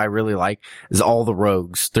I really like, is all the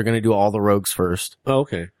rogues. They're going to do all the rogues first. Oh,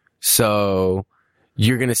 okay. So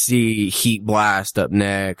you're going to see Heat Blast up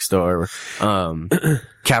next or,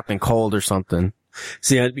 Captain Cold or something.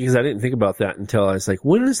 See, because I didn't think about that until I was like,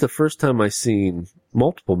 when is the first time I seen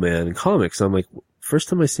Multiple Man in comics? I'm like, first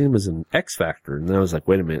time I seen him was in X Factor. And then I was like,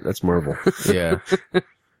 wait a minute, that's Marvel. Yeah.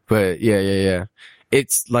 But yeah.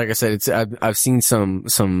 It's, like I said, I've seen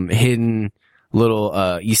some hidden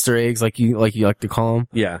little, Easter eggs, like you like to call them.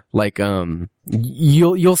 Yeah. Like,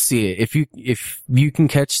 you'll see it. If you can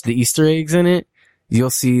catch the Easter eggs in it, you'll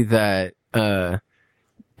see that,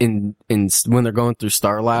 in when they're going through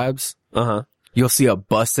Star Labs, Uh-huh. you'll see a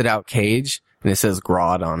busted out cage and it says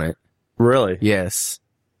Grodd on it. Really? Yes.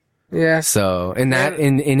 Yeah. So, and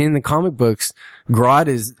in the comic books, Grodd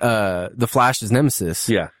is, the Flash's nemesis.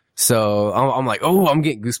 Yeah. So I'm like, oh, I'm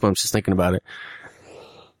getting goosebumps just thinking about it.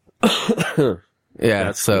 Yeah.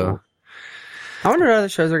 That's so cool. I wonder what other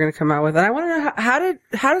shows are going to come out with. And I want to know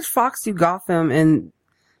how did Fox do Gotham, and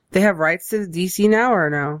they have rights to the DC now or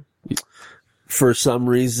no? For some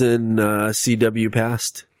reason, CW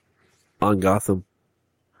passed on Gotham.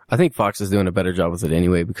 I think Fox is doing a better job with it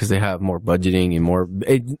anyway because they have more budgeting and more,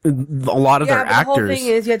 a lot of their but the actors. whole thing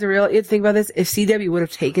is you have to think about this. If CW would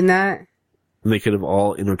have taken that, They could have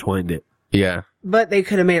all intertwined it. Yeah. but they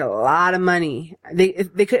could have made a lot of money.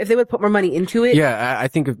 If they would put more money into it. Yeah. I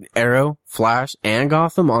think of Arrow, Flash, and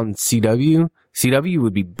Gotham on CW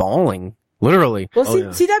would be balling. Literally. Well, Oh, yeah.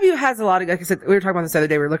 CW has a lot of, like I said, we were talking about this the other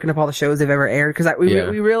day. We were looking up all the shows they've ever aired because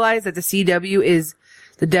we realized that the CW is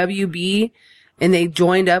the WB, and they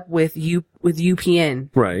joined up with UPN.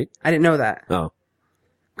 Right. I didn't know that Oh.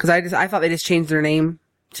 because I thought they just changed their name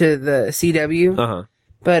to the CW, Uh-huh.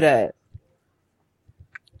 but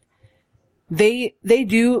they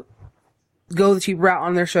do go the cheap route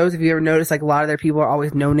on their shows. If you ever notice, like a lot of their people are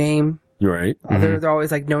always no name. You're right. They're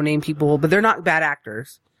always like no name people, but they're not bad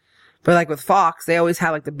actors. But like with Fox, they always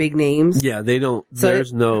have like the big names. Yeah, they don't, So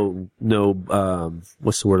there's no,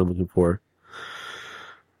 what's the word I'm looking for?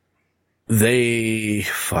 I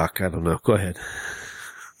don't know. Go ahead.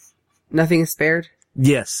 Nothing is spared.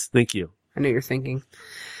 Yes, thank you. I know you're thinking.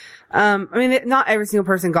 I mean, not every single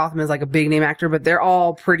person in Gotham is like a big name actor, but they're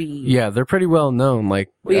all pretty. Yeah, they're pretty well known. Like,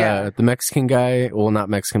 the Mexican guy, well, not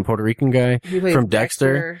Mexican, Puerto Rican guy He plays from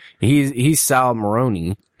Dexter. He's Sal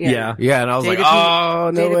Maroni. Yeah. Yeah, and I was like, Jada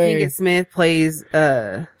oh, no Jada way. Pinkett Smith plays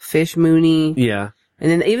Fish Mooney, Yeah. and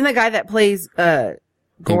then even the guy that plays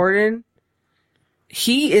Gordon,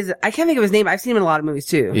 he is. I can't think of his name. I've seen him in a lot of movies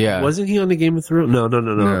too. Yeah. Wasn't he on the Game of Thrones? No.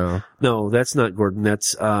 No. No, that's not Gordon.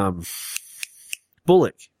 That's,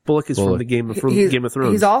 Bullock. Bullock is from the Game of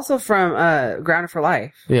Thrones. He's also from Grounded for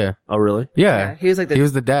Life. Yeah. Oh, really? Yeah. He was like He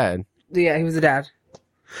was the dad. he was the dad.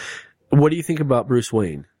 What do you think about Bruce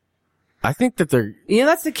Wayne? I think that they're, You know,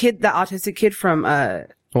 that's the autistic kid from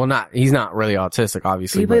well, he's not really autistic,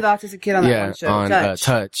 obviously. he played the but- autistic kid on that one show. on Touch.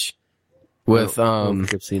 Touch. With, I don't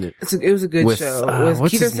think I've seen it. It was a good with, show. uh, It was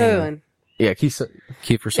what's Kiefer his name? Sutherland. Yeah, Kiefer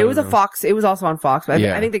It was a Sutherland. Fox. It was also on Fox, but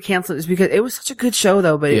Yeah. I think they canceled it just because it was such a good show,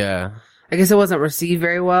 though. But Yeah. I guess it wasn't received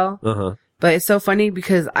very well. Uh-huh. But it's so funny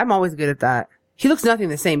because I'm always good at that. He looks nothing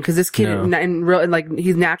the same because this kid in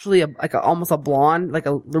he's naturally almost a blonde, like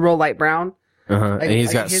the real light brown, Uh-huh. Like- and he's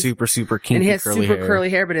like got his- super kinky and he has curly super hair. curly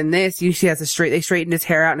hair. But in this, you see, they straightened his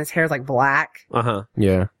hair out, and his hair is like black. Uh-huh.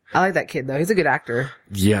 Yeah. I like that kid though. He's a good actor.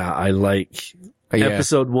 Yeah, I like Yeah.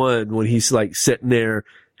 episode 1 when he's like sitting there,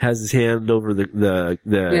 has his hand over the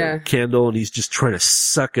Yeah. candle, and he's just trying to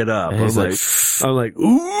suck it up. And he's I'm like,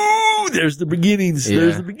 ooh, there's the beginnings. Yeah.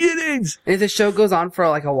 There's the beginnings. And if the show goes on for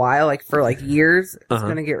like a while, like for like years, it's Uh-huh.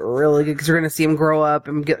 gonna get really good because you're gonna see him grow up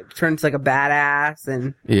and turn into like a badass.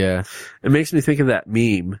 And Yeah. It makes me think of that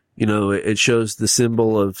meme. You know, it shows the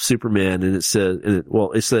symbol of Superman, and it says,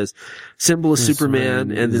 it says symbol of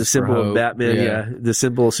Superman, and the is for symbol of hope. Batman. Yeah. Yeah, the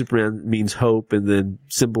symbol of Superman means hope, and then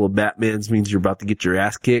symbol of Batman's means you're about to get your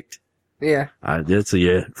ass kicked. yeah, That's a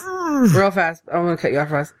yeah. real fast. I'm gonna cut you off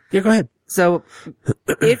fast. Yeah, go ahead. So,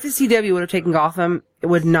 if the CW would have taken Gotham, it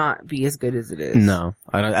would not be as good as it is. No.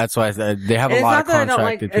 I don't, that's why I said they have And a it's lot not of that I don't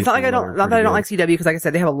like. contracted It's not like I people don't. that Not are that I don't like pretty CW because, like I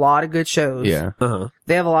said, they have a lot of good shows. good. Yeah. Uh-huh.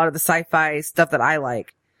 They have a lot of the sci-fi stuff that I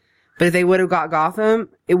like. But if they would have got Gotham,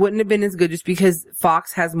 it wouldn't have been as good just because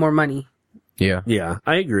Fox has more money. Yeah. Yeah,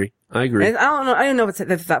 I agree. I agree. And I don't know. I don't know if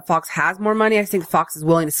it's that Fox has more money. I think Fox is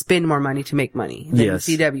willing to spend more money to make money than Yes.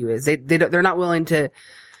 the CW is. They're not willing to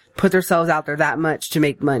put themselves out there that much to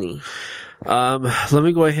make money. Let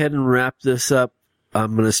me go ahead and wrap this up.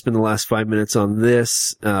 I'm going to spend the last 5 minutes on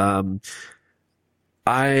this.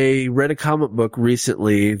 I read a comic book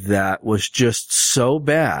recently that was just so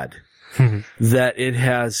bad that it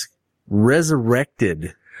has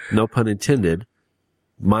resurrected, no pun intended,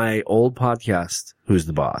 my old podcast, Who's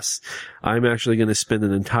the Boss. I'm actually going to spend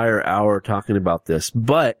an entire hour talking about this,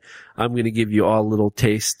 but I'm going to give you all a little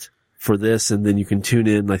taste for this, and then you can tune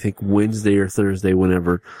in, I think, Wednesday or Thursday,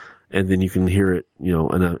 whenever, and then you can hear it, you know,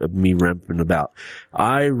 and me ramping about.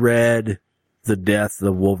 I read The Death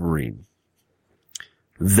of Wolverine.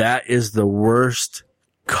 That is the worst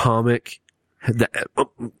comic.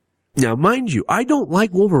 Now, mind you, I don't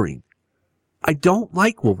like Wolverine. I don't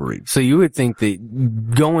like Wolverine. So you would think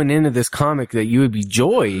that going into this comic that you would be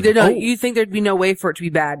joyed. No, you think there'd be no way for it to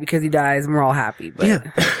be bad because he dies and we're all happy. But.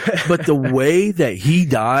 Yeah. But the way that he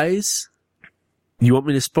dies, you want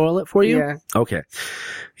me to spoil it for you? Yeah. Okay.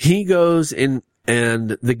 He goes in,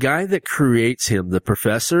 and the guy that creates him, the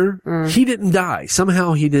professor, he didn't die.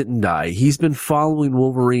 Somehow he didn't die. He's been following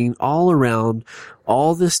Wolverine all around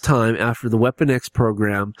all this time after the Weapon X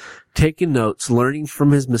program, taking notes, learning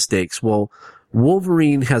from his mistakes. Well,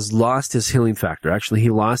 Wolverine has lost his healing factor. Actually, he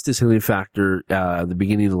lost his healing factor the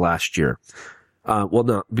beginning of last year.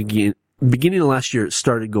 Beginning of last year it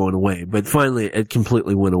started going away, but finally it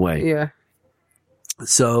completely went away. Yeah.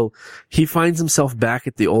 So he finds himself back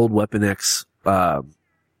at the old Weapon X,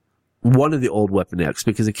 one of the old Weapon X,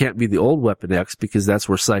 because it can't be the old Weapon X because that's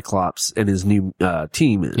where Cyclops and his new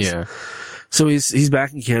team is. Yeah. So he's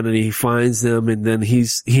back in Canada, he finds them, and then he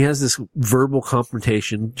has this verbal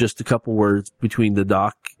confrontation, just a couple words between the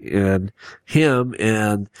doc and him,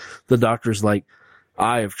 and the doctor's like,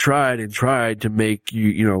 I have tried and tried to make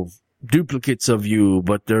you, duplicates of you,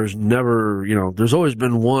 but there's never, there's always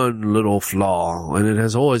been one little flaw, and it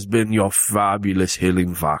has always been your fabulous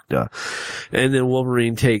healing factor. And then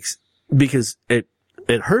Wolverine takes, because it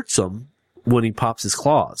hurts him when he pops his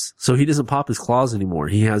claws. So he doesn't pop his claws anymore.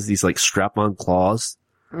 He has these like strap-on claws.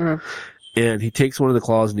 Mm-hmm. And he takes one of the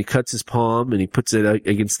claws and he cuts his palm and he puts it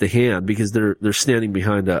against the hand because they're standing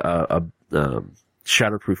behind a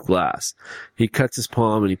shatterproof glass. He cuts his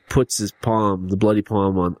palm and he puts his palm, the bloody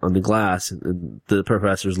palm, on the glass, and the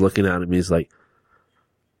professor's looking at him. He's like,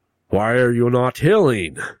 why are you not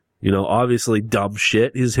healing? Obviously dumb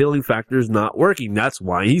shit. His healing factor is not working. That's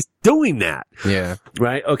why he's doing that. Yeah.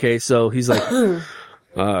 Right? Okay, so he's like,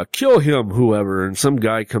 kill him, whoever. And some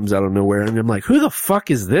guy comes out of nowhere, and I'm like, who the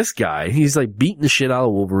fuck is this guy? He's like beating the shit out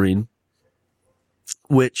of Wolverine.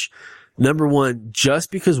 Which, number one,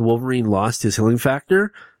 just because Wolverine lost his healing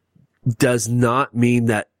factor does not mean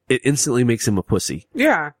that it instantly makes him a pussy.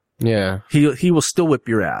 Yeah. Yeah. He will still whip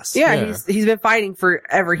your ass. Yeah, he's been fighting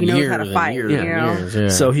forever. He knows how to fight.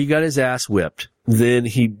 Years. So he got his ass whipped. Then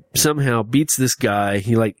he somehow beats this guy.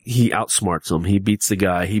 He outsmarts him. He beats the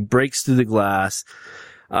guy. He breaks through the glass.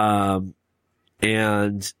 And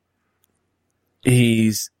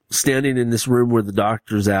he's standing in this room where the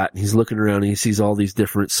doctor's at, and he's looking around and he sees all these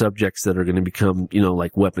different subjects that are going to become,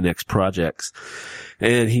 like Weapon X projects.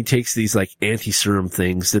 And he takes these like anti-serum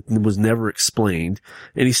things that was never explained,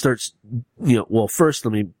 and he starts, first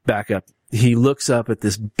let me back up. He looks up at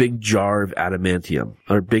this big jar of adamantium,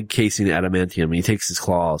 or big casing of adamantium, and he takes his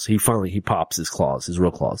claws. He pops his claws, his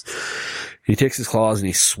real claws. He takes his claws and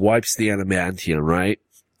he swipes the adamantium, right?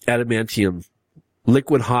 Adamantium,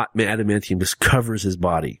 liquid hot adamantium just covers his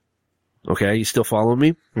body. Okay, you still following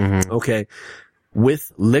me? Mm-hmm. Okay.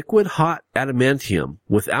 With liquid hot adamantium,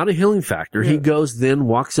 without a healing factor, he goes then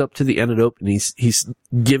walks up to the antidote, and he's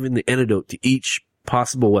giving the antidote to each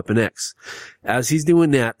possible Weapon X. As he's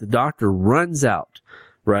doing that, the doctor runs out,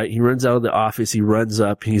 right? He runs out of the office, he runs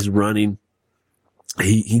up, he's running.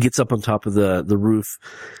 He gets up on top of the roof,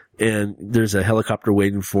 and there's a helicopter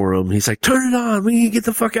waiting for him. He's like, turn it on, we need to get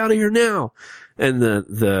the fuck out of here now. And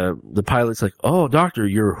the pilot's like, oh, doctor,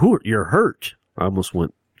 you're hurt. I almost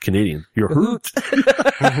went Canadian. You're hurt.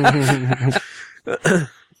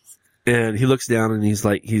 And he looks down and he's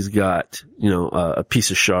like, he's got, a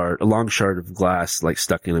long shard of glass like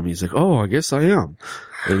stuck in him. He's like, oh, I guess I am.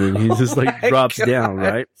 And then he just like drops down,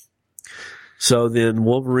 right? So then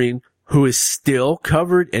Wolverine, who is still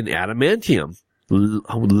covered in adamantium,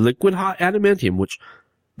 liquid hot adamantium, which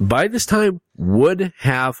by this time would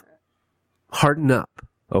have hardened up.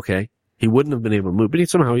 Okay. He wouldn't have been able to move, but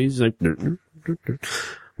he's like,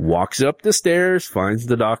 walks up the stairs, finds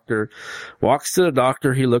the doctor, walks to the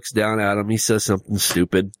doctor. He looks down at him. He says something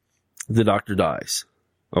stupid. The doctor dies.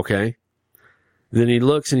 Okay. Then he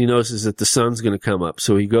looks and he notices that the sun's going to come up.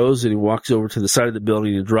 So he goes and he walks over to the side of the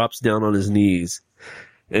building and drops down on his knees.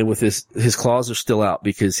 And with his claws are still out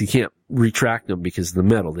because he can't retract them because of the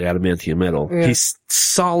metal, the adamantium metal. Yeah. He's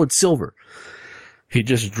solid silver. He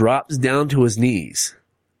just drops down to his knees.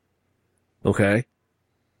 Okay.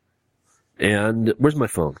 And where's my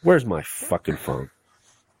phone? Where's my fucking phone?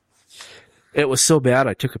 It was so bad,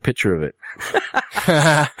 I took a picture of it.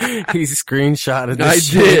 He screenshotted this I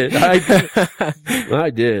shit. did. I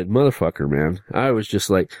did. Motherfucker, man. I was just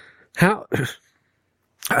like, how?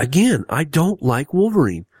 Again, I don't like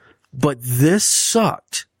Wolverine, but this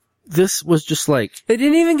sucked. This was just like, They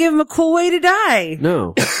didn't even give him a cool way to die.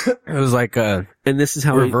 no. It was like a And this is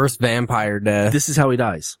how reverse vampire death. this is how he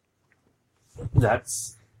dies.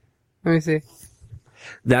 That's Let me see.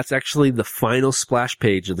 actually the final splash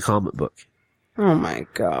page of the comic book. Oh my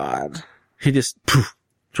god. He just poof,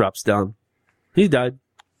 drops down. He died.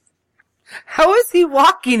 How is he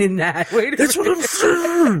walking in that? Wait a That's what I'm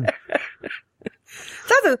saying.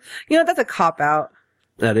 That's a cop out.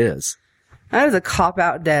 That is. That is a cop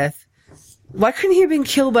out death. Why couldn't he have been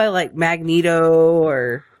killed by like Magneto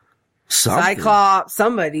or Something. Cyclops,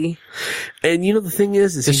 somebody? And you know the thing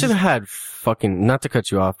is They should have had fucking, not to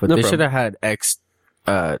cut you off, but No they problem. should have had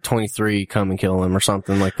X-23 come and kill him or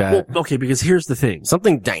something like that. well, okay, because here's the thing.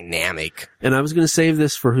 Something dynamic. And I was going to save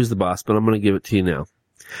this for Who's the Boss, but I'm going to give it to you now.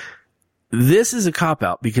 This is a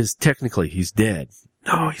cop-out because technically he's dead.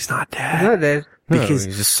 No, he's not dead. No, dude. Because- No,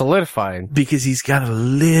 he's just solidified. Because he's got a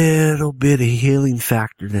little bit of healing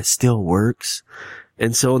factor that still works.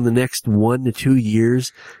 And so in the next 1 to 2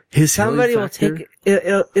 years, his Somebody will healing take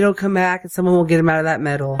it. It'll come back and someone will get him out of that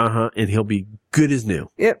metal. and he'll be good as new.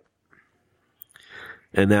 Yep.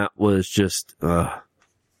 And that was just, all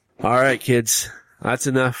right, kids. That's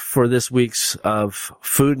enough for this week's of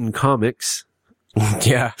food and comics.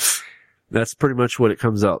 Yeah. That's pretty much what it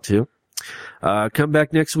comes out to. Come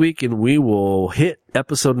back next week and we will hit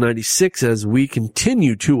episode 96 as we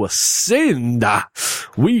continue to ascend.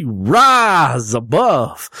 We rise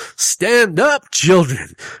above. Stand up,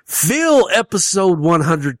 children. Feel episode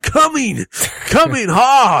 100 coming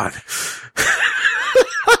hard.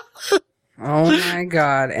 Oh my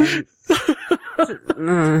god. And,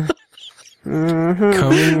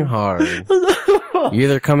 Coming hard. You're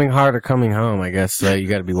either coming hard or coming home, I guess. You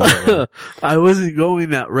gotta be one of them. I wasn't going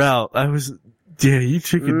that route. Yeah, you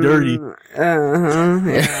took it dirty.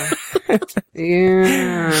 yeah.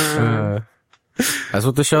 Yeah. That's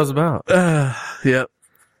what the show's about. Yep.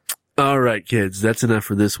 All right, kids. That's enough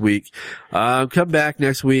for this week. Come back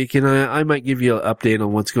next week, and I might give you an update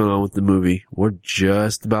on what's going on with the movie. We're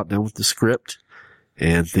just about done with the script,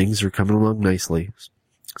 and things are coming along nicely.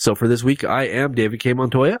 So for this week, I am David K.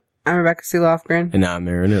 Montoya. I'm Rebecca C. Lofgren. And now I'm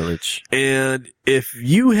Aaron Illich. And if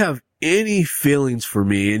you have any feelings for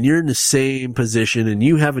me, and you're in the same position, and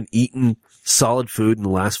you haven't eaten solid food in the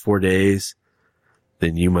last 4 days,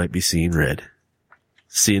 then you might be seeing red.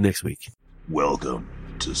 See you next week. Welcome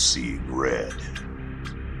to Seeing Red.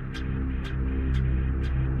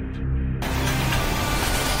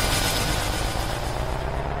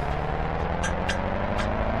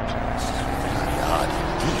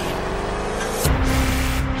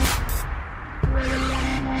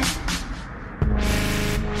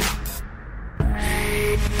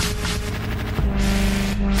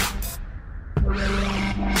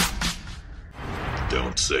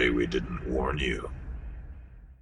 Don't say we didn't warn you.